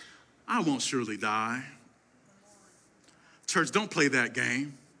won't surely die. Church, don't play that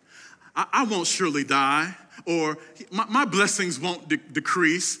game. I won't surely die. Or my blessings won't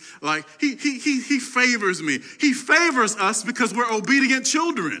decrease. Like he favors me. He favors us because we're obedient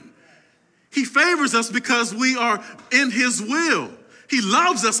children. He favors us because we are in his will. He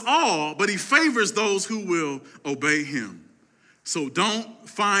loves us all, but he favors those who will obey him. So don't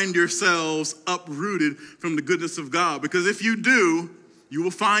find yourselves uprooted from the goodness of God, because if you do, you will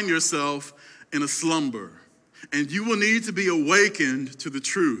find yourself in a slumber, and you will need to be awakened to the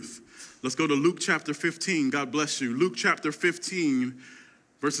truth. Let's go to Luke chapter 15. God bless you. Luke chapter 15,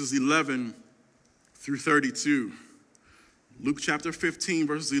 verses 11 through 32. Luke chapter 15,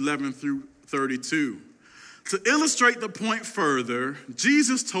 verses 11 through 32. To illustrate the point further,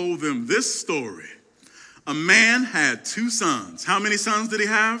 Jesus told them this story. A man had 2 sons. How many sons did he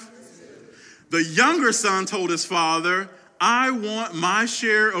have? 2. The younger son told his father, I want my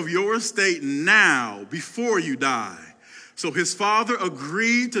share of your estate now, before you die. So his father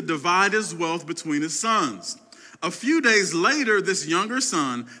agreed to divide his wealth between his sons. A few days later, this younger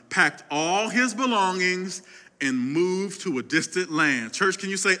son packed all his belongings and moved to a distant land. Church,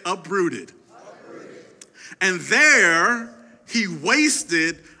 can you say uprooted? Uprooted. And there he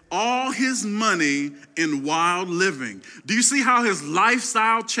wasted all his money in wild living. Do you see how his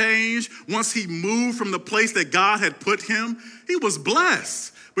lifestyle changed once he moved from the place that God had put him? He was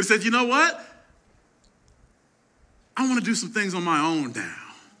blessed. But he said, you know what? I want to do some things on my own now,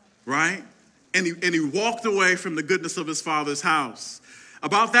 right? And he walked away from the goodness of his father's house.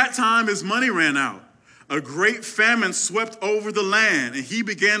 About that time, his money ran out. A great famine swept over the land, and he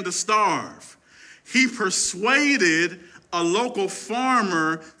began to starve. He persuaded a local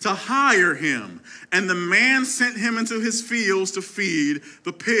farmer to hire him, and the man sent him into his fields to feed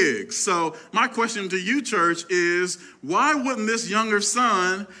the pigs. So my question to you, church, is why wouldn't this younger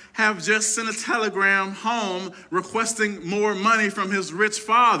son have just sent a telegram home requesting more money from his rich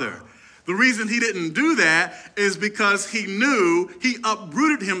father? The reason he didn't do that is because he knew he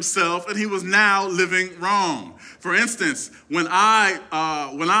uprooted himself and he was now living wrong. For instance, when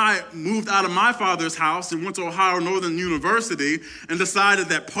I moved out of my father's house and went to Ohio Northern University and decided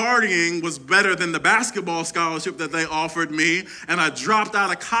that partying was better than the basketball scholarship that they offered me, and I dropped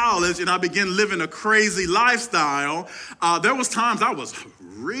out of college and I began living a crazy lifestyle, there was times I was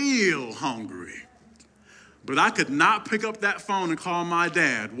real hungry. But I could not pick up that phone and call my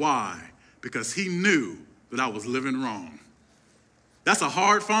dad. Why? Because he knew that I was living wrong. That's a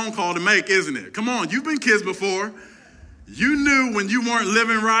hard phone call to make, isn't it? Come on, you've been kids before. You knew when you weren't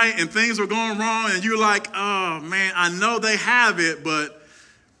living right and things were going wrong, and you're like, oh man, I know they have it, but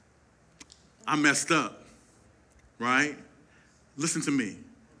I messed up, right? Listen to me.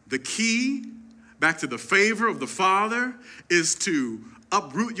 The key back to the favor of the Father is to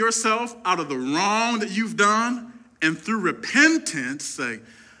uproot yourself out of the wrong that you've done, and through repentance say,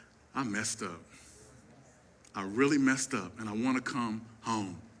 I messed up. I really messed up, and I want to come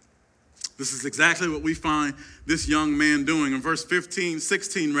home. This is exactly what we find this young man doing. In verse 16,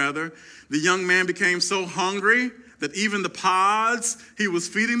 the young man became so hungry that even the pods he was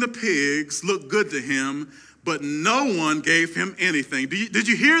feeding the pigs looked good to him, but no one gave him anything. Did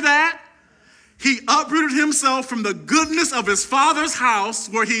you hear that? He uprooted himself from the goodness of his father's house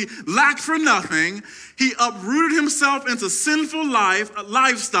where he lacked for nothing. He uprooted himself into sinful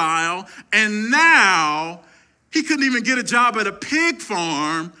lifestyle, and now he couldn't even get a job at a pig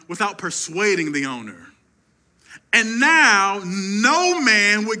farm without persuading the owner. And now no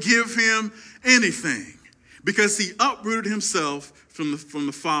man would give him anything because he uprooted himself from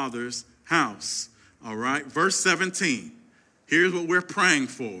the father's house. All right, verse 17. Here's what we're praying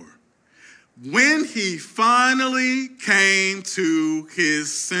for. When he finally came to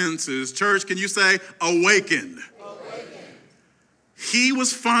his senses, church, can you say awakened? Awakened. He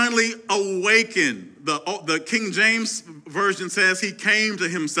was finally awakened. The King James Version says he came to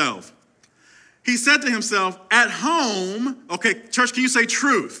himself. He said to himself, at home, okay, church, can you say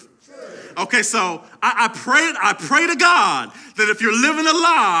truth? Truth. Okay, so I pray to God that if you're living a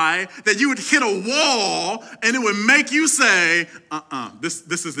lie, that you would hit a wall and it would make you say,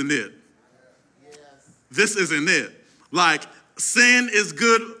 this isn't it. This isn't it. Like, sin is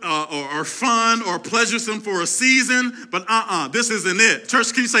good or fun or pleasuresome for a season, but this isn't it.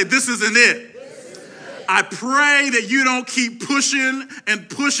 Church, can you say, this isn't it? I pray that you don't keep pushing and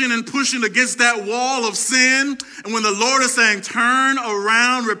pushing and pushing against that wall of sin. And when the Lord is saying, turn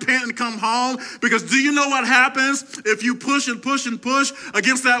around, repent, and come home, because do you know what happens if you push and push and push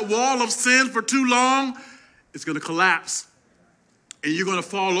against that wall of sin for too long? It's going to collapse, and you're going to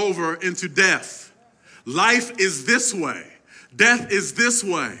fall over into death. Life is this way. Death is this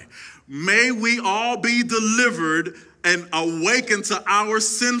way. May we all be delivered and awakened to our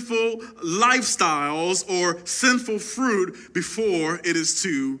sinful lifestyles or sinful fruit before it is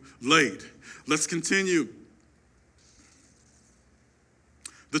too late. Let's continue.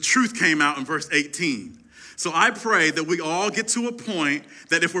 The truth came out in verse 18. So I pray that we all get to a point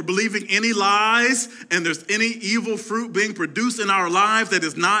that if we're believing any lies and there's any evil fruit being produced in our lives that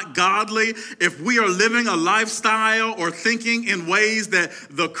is not godly, if we are living a lifestyle or thinking in ways that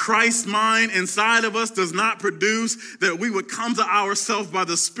the Christ mind inside of us does not produce, that we would come to ourselves by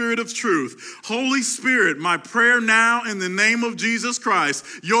the Spirit of truth. Holy Spirit, my prayer now in the name of Jesus Christ,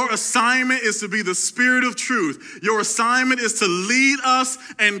 your assignment is to be the Spirit of truth. Your assignment is to lead us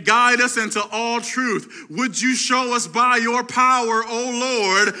and guide us into all truth. Would you show us by your power, O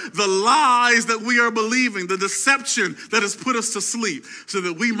Lord, the lies that we are believing, the deception that has put us to sleep, so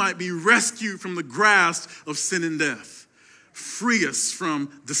that we might be rescued from the grasp of sin and death. Free us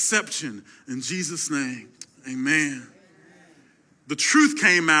from deception. In Jesus' name, amen. The truth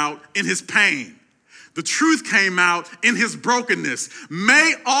came out in his pain. The truth came out in his brokenness.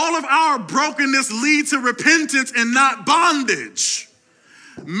 May all of our brokenness lead to repentance and not bondage.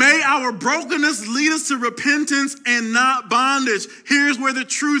 May our brokenness lead us to repentance and not bondage. Here's where the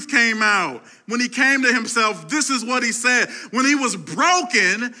truth came out. When he came to himself, this is what he said. When he was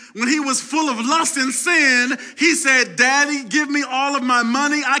broken, when he was full of lust and sin, he said, Daddy, give me all of my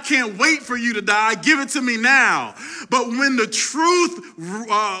money. I can't wait for you to die. Give it to me now. But when the truth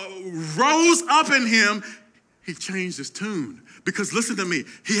rose up in him, he changed his tune. Because listen to me,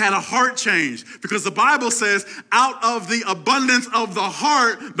 he had a heart change. Because the Bible says, out of the abundance of the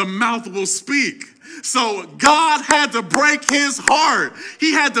heart, the mouth will speak. So God had to break his heart.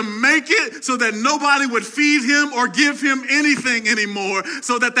 He had to make it so that nobody would feed him or give him anything anymore,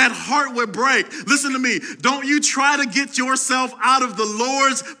 so that that heart would break. Listen to me. Don't you try to get yourself out of the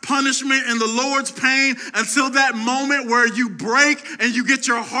Lord's punishment and the Lord's pain until that moment where you break and you get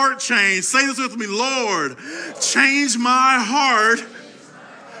your heart changed. Say this with me. Lord, change my heart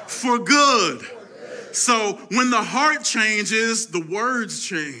for good. So when the heart changes, the words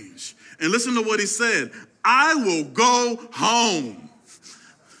change. And listen to what he said. I will go home.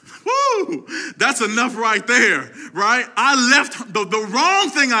 Woo! That's enough right there, right? I left. The wrong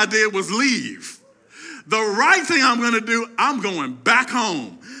thing I did was leave. The right thing I'm going to do, I'm going back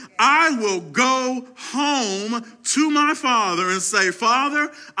home. I will go home to my father and say,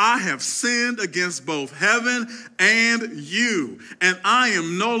 Father, I have sinned against both heaven and you, and I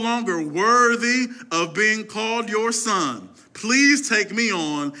am no longer worthy of being called your son. Please take me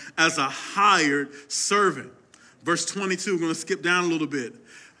on as a hired servant. Verse 22, we're going to skip down a little bit.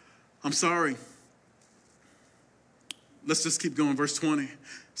 I'm sorry. Let's just keep going. Verse 20.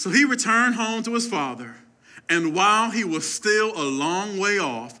 So he returned home to his father, and while he was still a long way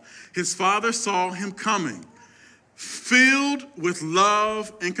off, his father saw him coming, filled with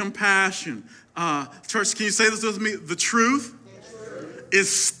love and compassion. Church, can you say this with me? The truth is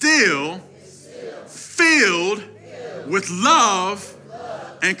still filled with love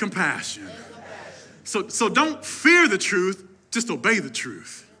and compassion. So don't fear the truth, just obey the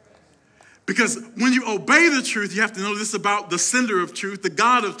truth. Because when you obey the truth, you have to know this about the sender of truth, the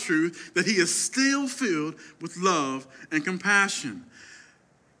God of truth, that he is still filled with love and compassion.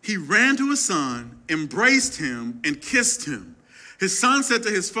 He ran to his son, embraced him, and kissed him. His son said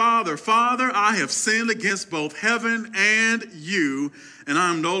to his father, Father, I have sinned against both heaven and you, and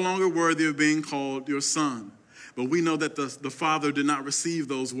I am no longer worthy of being called your son. But we know that the father did not receive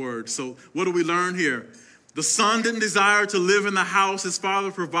those words. So what do we learn here? The son didn't desire to live in the house his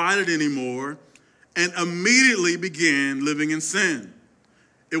father provided anymore, and immediately began living in sin.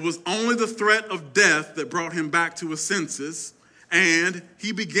 It was only the threat of death that brought him back to his senses, and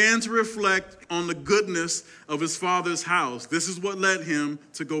he began to reflect on the goodness of his father's house. This is what led him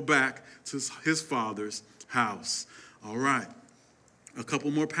to go back to his father's house. All right. A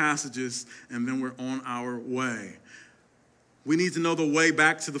couple more passages, and then we're on our way. We need to know the way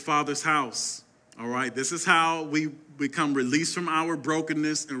back to the Father's house. All right, this is how we become released from our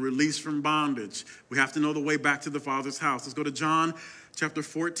brokenness and released from bondage. We have to know the way back to the Father's house. Let's go to John chapter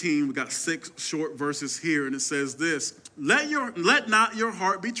 14. We got 6 short verses here, and it says this: Let not your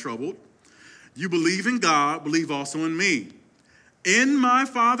heart be troubled. You believe in God, believe also in me. In my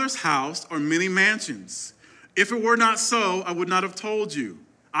Father's house are many mansions. If it were not so, I would not have told you.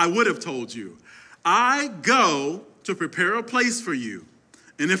 I would have told you. I go to prepare a place for you.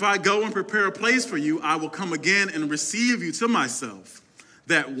 And if I go and prepare a place for you, I will come again and receive you to myself,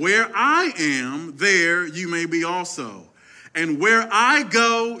 that where I am, there you may be also. And where I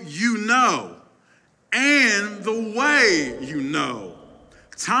go, you know, and the way you know.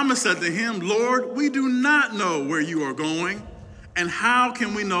 Thomas said to him, Lord, we do not know where you are going, and how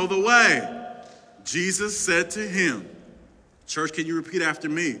can we know the way? Jesus said to him, church, can you repeat after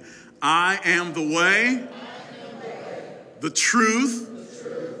me? I am the way, the truth,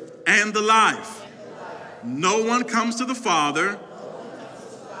 and the life. No one comes to the Father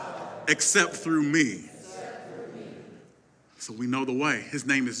except through me. So we know the way. His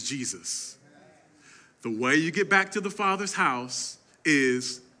name is Jesus. The way you get back to the Father's house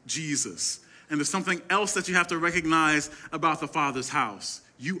is Jesus. And there's something else that you have to recognize about the Father's house.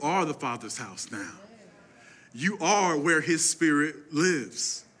 You are the Father's house now. You are where his Spirit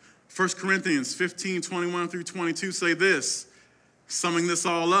lives. 1 Corinthians 15:21-22 say this, summing this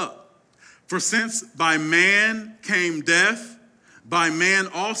all up. For since by man came death, by man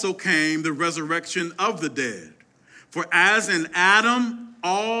also came the resurrection of the dead. For as in Adam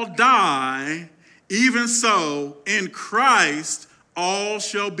all die, even so in Christ all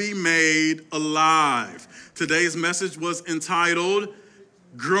shall be made alive. Today's message was entitled,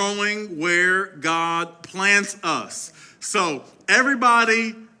 Growing Where God Plants Us. So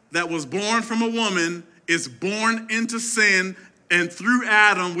everybody that was born from a woman is born into sin, and through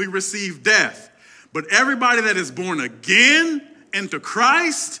Adam we receive death. But everybody that is born again into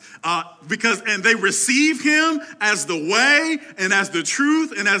Christ, and they receive him as the way and as the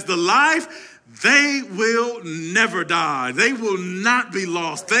truth and as the life, they will never die. They will not be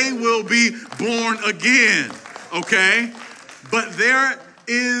lost. They will be born again, okay? But there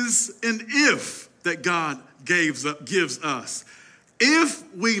is an if that God gives us. If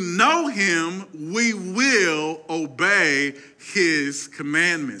we know him, we will obey his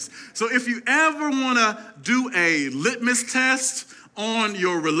commandments. So if you ever want to do a litmus test on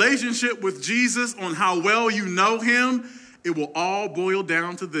your relationship with Jesus, on how well you know him, it will all boil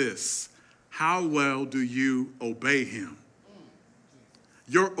down to this. How well do you obey him?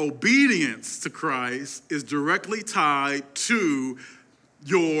 Your obedience to Christ is directly tied to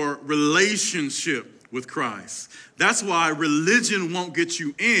your relationship with Christ. That's why religion won't get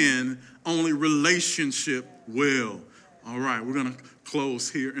you in, only relationship will. All right, we're going to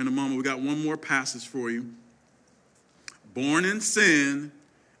close here in a moment. We got one more passage for you. Born in sin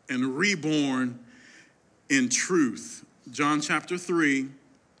and reborn in truth. John chapter 3,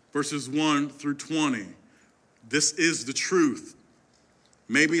 verses 1-20. This is the truth.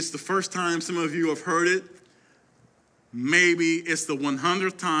 Maybe it's the first time some of you have heard it. Maybe it's the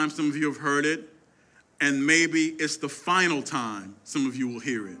 100th time some of you have heard it. And maybe it's the final time some of you will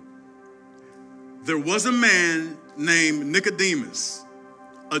hear it. There was a man named Nicodemus,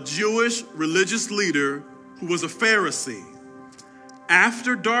 a Jewish religious leader who was a Pharisee.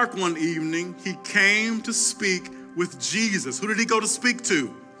 After dark one evening, he came to speak with Jesus. Who did he go to speak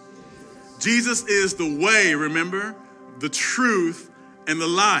to? Jesus is the way, remember? The truth and the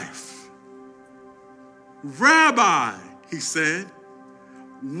life. Rabbi, he said,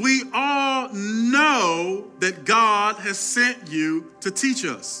 we all know that God has sent you to teach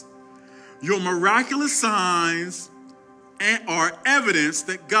us. Your miraculous signs are evidence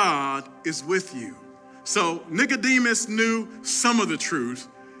that God is with you. So Nicodemus knew some of the truth,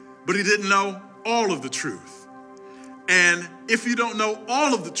 but he didn't know all of the truth. And if you don't know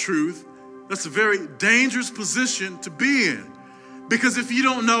all of the truth, that's a very dangerous position to be in. Because if you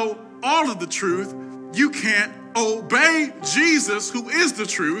don't know all of the truth, you can't obey Jesus, who is the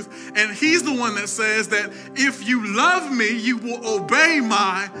truth. And he's the one that says that if you love me, you will obey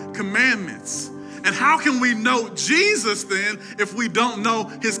my commandments. And how can we know Jesus then if we don't know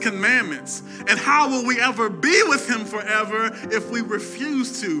his commandments? And how will we ever be with him forever if we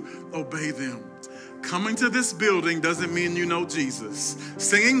refuse to obey them? Coming to this building doesn't mean you know Jesus.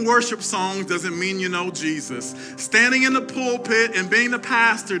 Singing worship songs doesn't mean you know Jesus. Standing in the pulpit and being the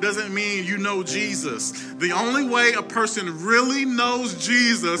pastor doesn't mean you know Jesus. The only way a person really knows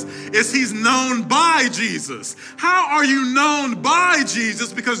Jesus is he's known by Jesus. How are you known by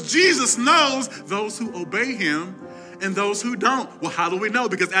Jesus? Because Jesus knows those who obey him and those who don't. Well, how do we know?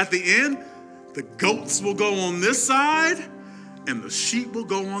 Because at the end, the goats will go on this side and the sheep will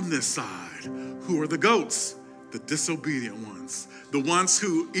go on this side. Who are the goats? The disobedient ones. The ones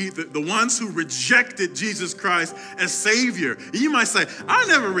who rejected Jesus Christ as Savior. You might say, I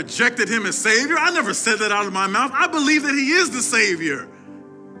never rejected him as Savior. I never said that out of my mouth. I believe that he is the Savior.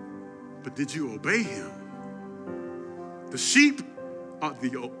 But did you obey him? The sheep are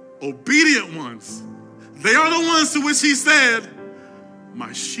the obedient ones. They are the ones to which he said,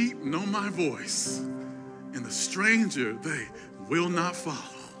 my sheep know my voice, and the stranger they will not follow.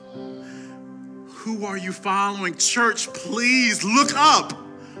 Who are you following? Church, please look up.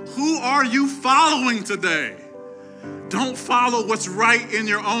 Who are you following today? Don't follow what's right in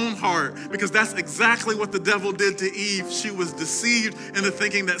your own heart, because that's exactly what the devil did to Eve. She was deceived into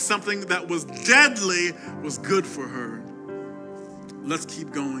thinking that something that was deadly was good for her. Let's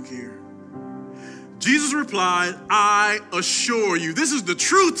keep going here. Jesus replied, I assure you, this is the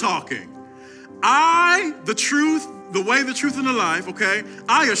truth talking. I, the truth, the way, the truth, and the life, okay,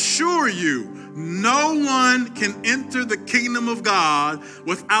 I assure you, no one can enter the kingdom of God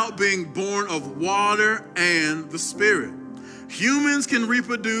without being born of water and the Spirit. Humans can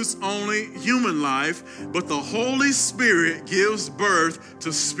reproduce only human life, but the Holy Spirit gives birth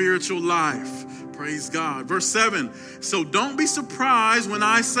to spiritual life. Praise God. Verse 7, so don't be surprised when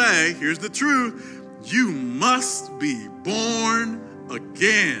I say, here's the truth, you must be born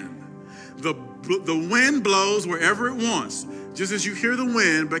again. The wind blows wherever it wants, just as you hear the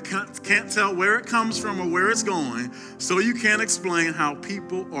wind, but can't tell where it comes from or where it's going, so you can't explain how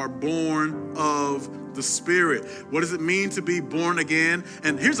people are born of the Spirit. What does it mean to be born again?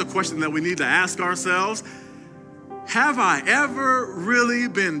 And here's a question that we need to ask ourselves. Have I ever really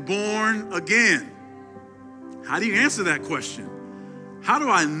been born again? How do you answer that question? How do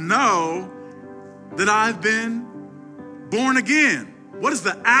I know that I've been born again? What is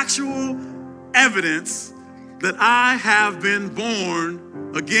the actual evidence that I have been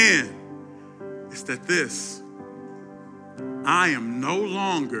born again? It's that I am no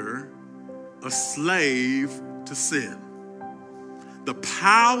longer a slave to sin. The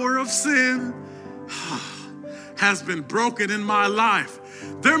power of sin has been broken in my life.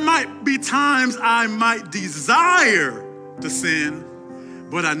 There might be times I might desire to sin,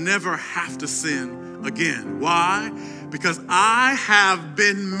 but I never have to sin again. Why? Because I have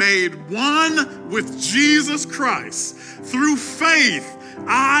been made one with Jesus Christ. Through faith,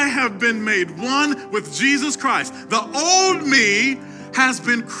 I have been made one with Jesus Christ. The old me has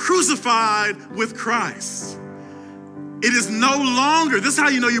been crucified with Christ. It is no longer, this is how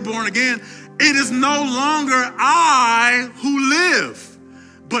you know you're born again, it is no longer I who live,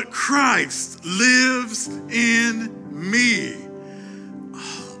 but Christ lives in me.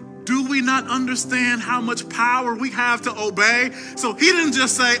 Do we not understand how much power we have to obey? So he didn't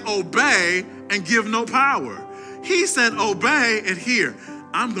just say obey and give no power. He said obey and here,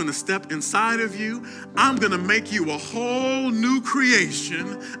 I'm going to step inside of you. I'm going to make you a whole new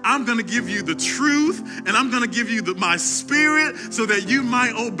creation. I'm going to give you the truth and I'm going to give you my spirit so that you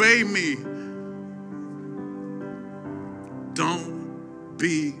might obey me. Don't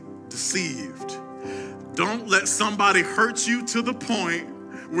be deceived. Don't let somebody hurt you to the point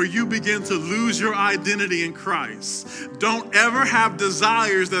where you begin to lose your identity in Christ. Don't ever have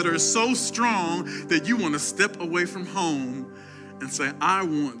desires that are so strong that you want to step away from home and say, I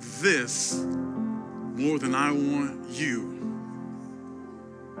want this more than I want you.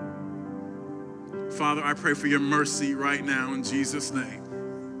 Father, I pray for your mercy right now in Jesus' name.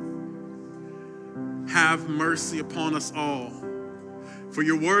 Have mercy upon us all. For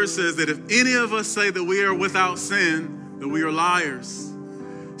your word says that if any of us say that we are without sin, that we are liars.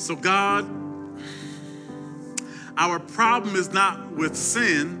 So God, our problem is not with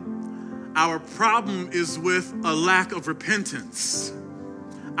sin. Our problem is with a lack of repentance.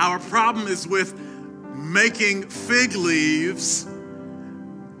 Our problem is with making fig leaves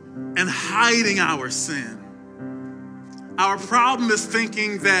and hiding our sin. Our problem is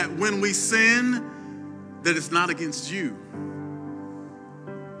thinking that when we sin, that it's not against you.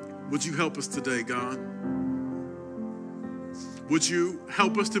 Would you help us today, God? Would you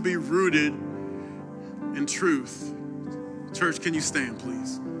help us to be rooted in truth? Church, can you stand,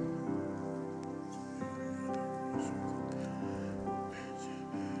 please?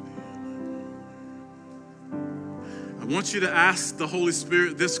 I want you to ask the Holy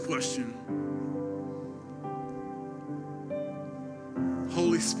Spirit this question.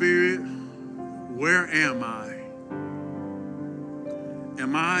 Holy Spirit, where am I?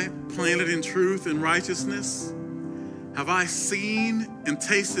 Am I planted in truth and righteousness? Have I seen and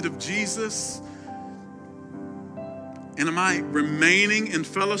tasted of Jesus? And am I remaining in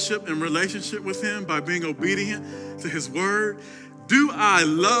fellowship and relationship with him by being obedient to his word? Do I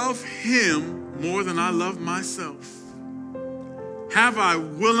love him more than I love myself? Have I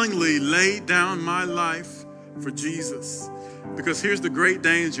willingly laid down my life for Jesus? Because here's the great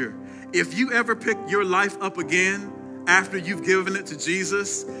danger. If you ever pick your life up again after you've given it to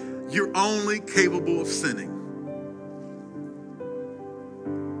Jesus, you're only capable of sinning.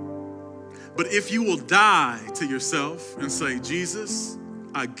 But if you will die to yourself and say, Jesus,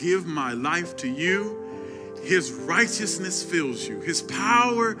 I give my life to you, his righteousness fills you, his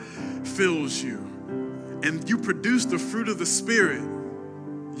power fills you, and you produce the fruit of the Spirit,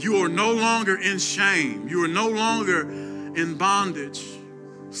 you are no longer in shame. You are no longer in bondage.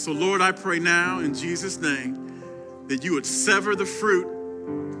 So Lord, I pray now in Jesus' name that you would sever the fruit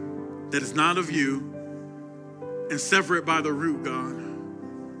that is not of you and sever it by the root, God.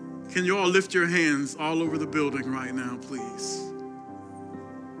 Can you all lift your hands all over the building right now, please?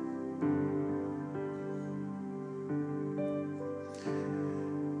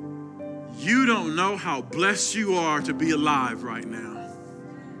 You don't know how blessed you are to be alive right now.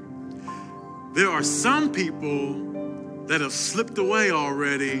 There are some people that have slipped away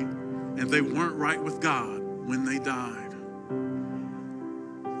already and they weren't right with God when they died.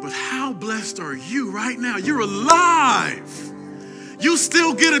 But how blessed are you right now? You're alive. You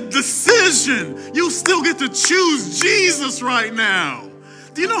still get a decision. You still get to choose Jesus right now.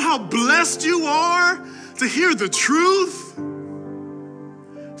 Do you know how blessed you are to hear the truth?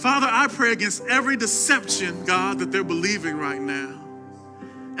 Father, I pray against every deception, God, that they're believing right now.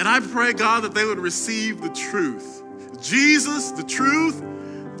 And I pray, God, that they would receive the truth. Jesus, the truth.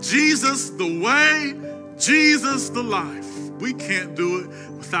 Jesus, the way. Jesus, the life. We can't do it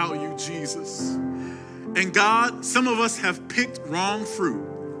without you, Jesus. And God, some of us have picked wrong fruit,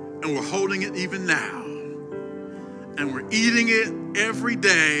 and we're holding it even now. And we're eating it every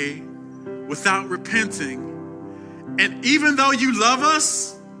day without repenting. And even though you love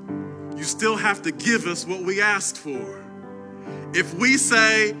us, you still have to give us what we asked for. If we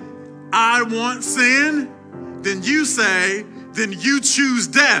say, I want sin, then you say, then you choose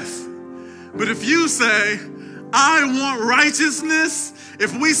death. But if you say, I want righteousness,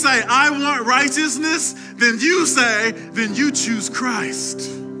 if we say, I want righteousness, then you say, then you choose Christ.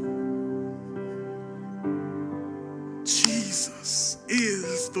 Jesus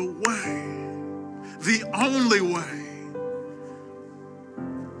is the way, the only way.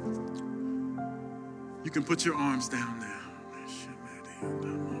 You can put your arms down now.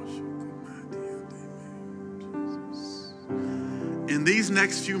 In these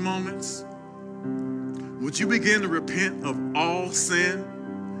next few moments, would you begin to repent of all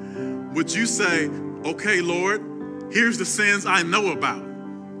sin? Would you say, okay, Lord, here's the sins I know about.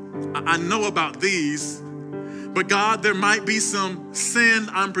 I know about these, but God, there might be some sin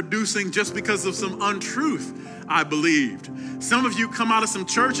I'm producing just because of some untruth I believed. Some of you come out of some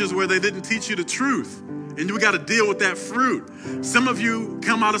churches where they didn't teach you the truth, and we got to deal with that fruit. Some of you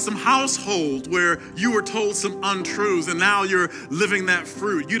come out of some household where you were told some untruths, and now you're living that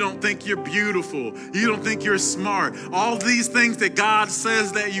fruit. You don't think you're beautiful. You don't think you're smart. All these things that God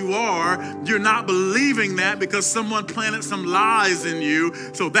says that you are, you're not believing that because someone planted some lies in you,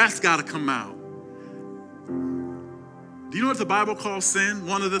 so that's got to come out. Do you know what the Bible calls sin?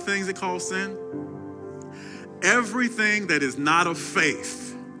 One of the things it calls sin? Everything that is not of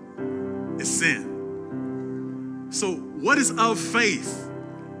faith is sin. So what is of faith?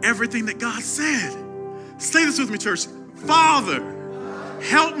 Everything that God said. Say this with me, church. Father,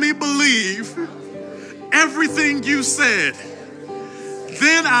 help me believe everything you said.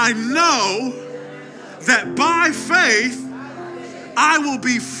 Then I know that by faith, I will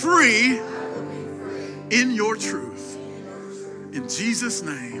be free in your truth. In Jesus'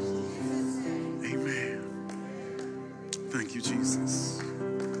 name, amen. Thank you, Jesus.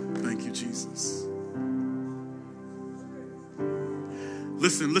 Thank you, Jesus.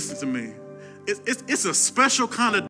 Listen to me. It's a special kind of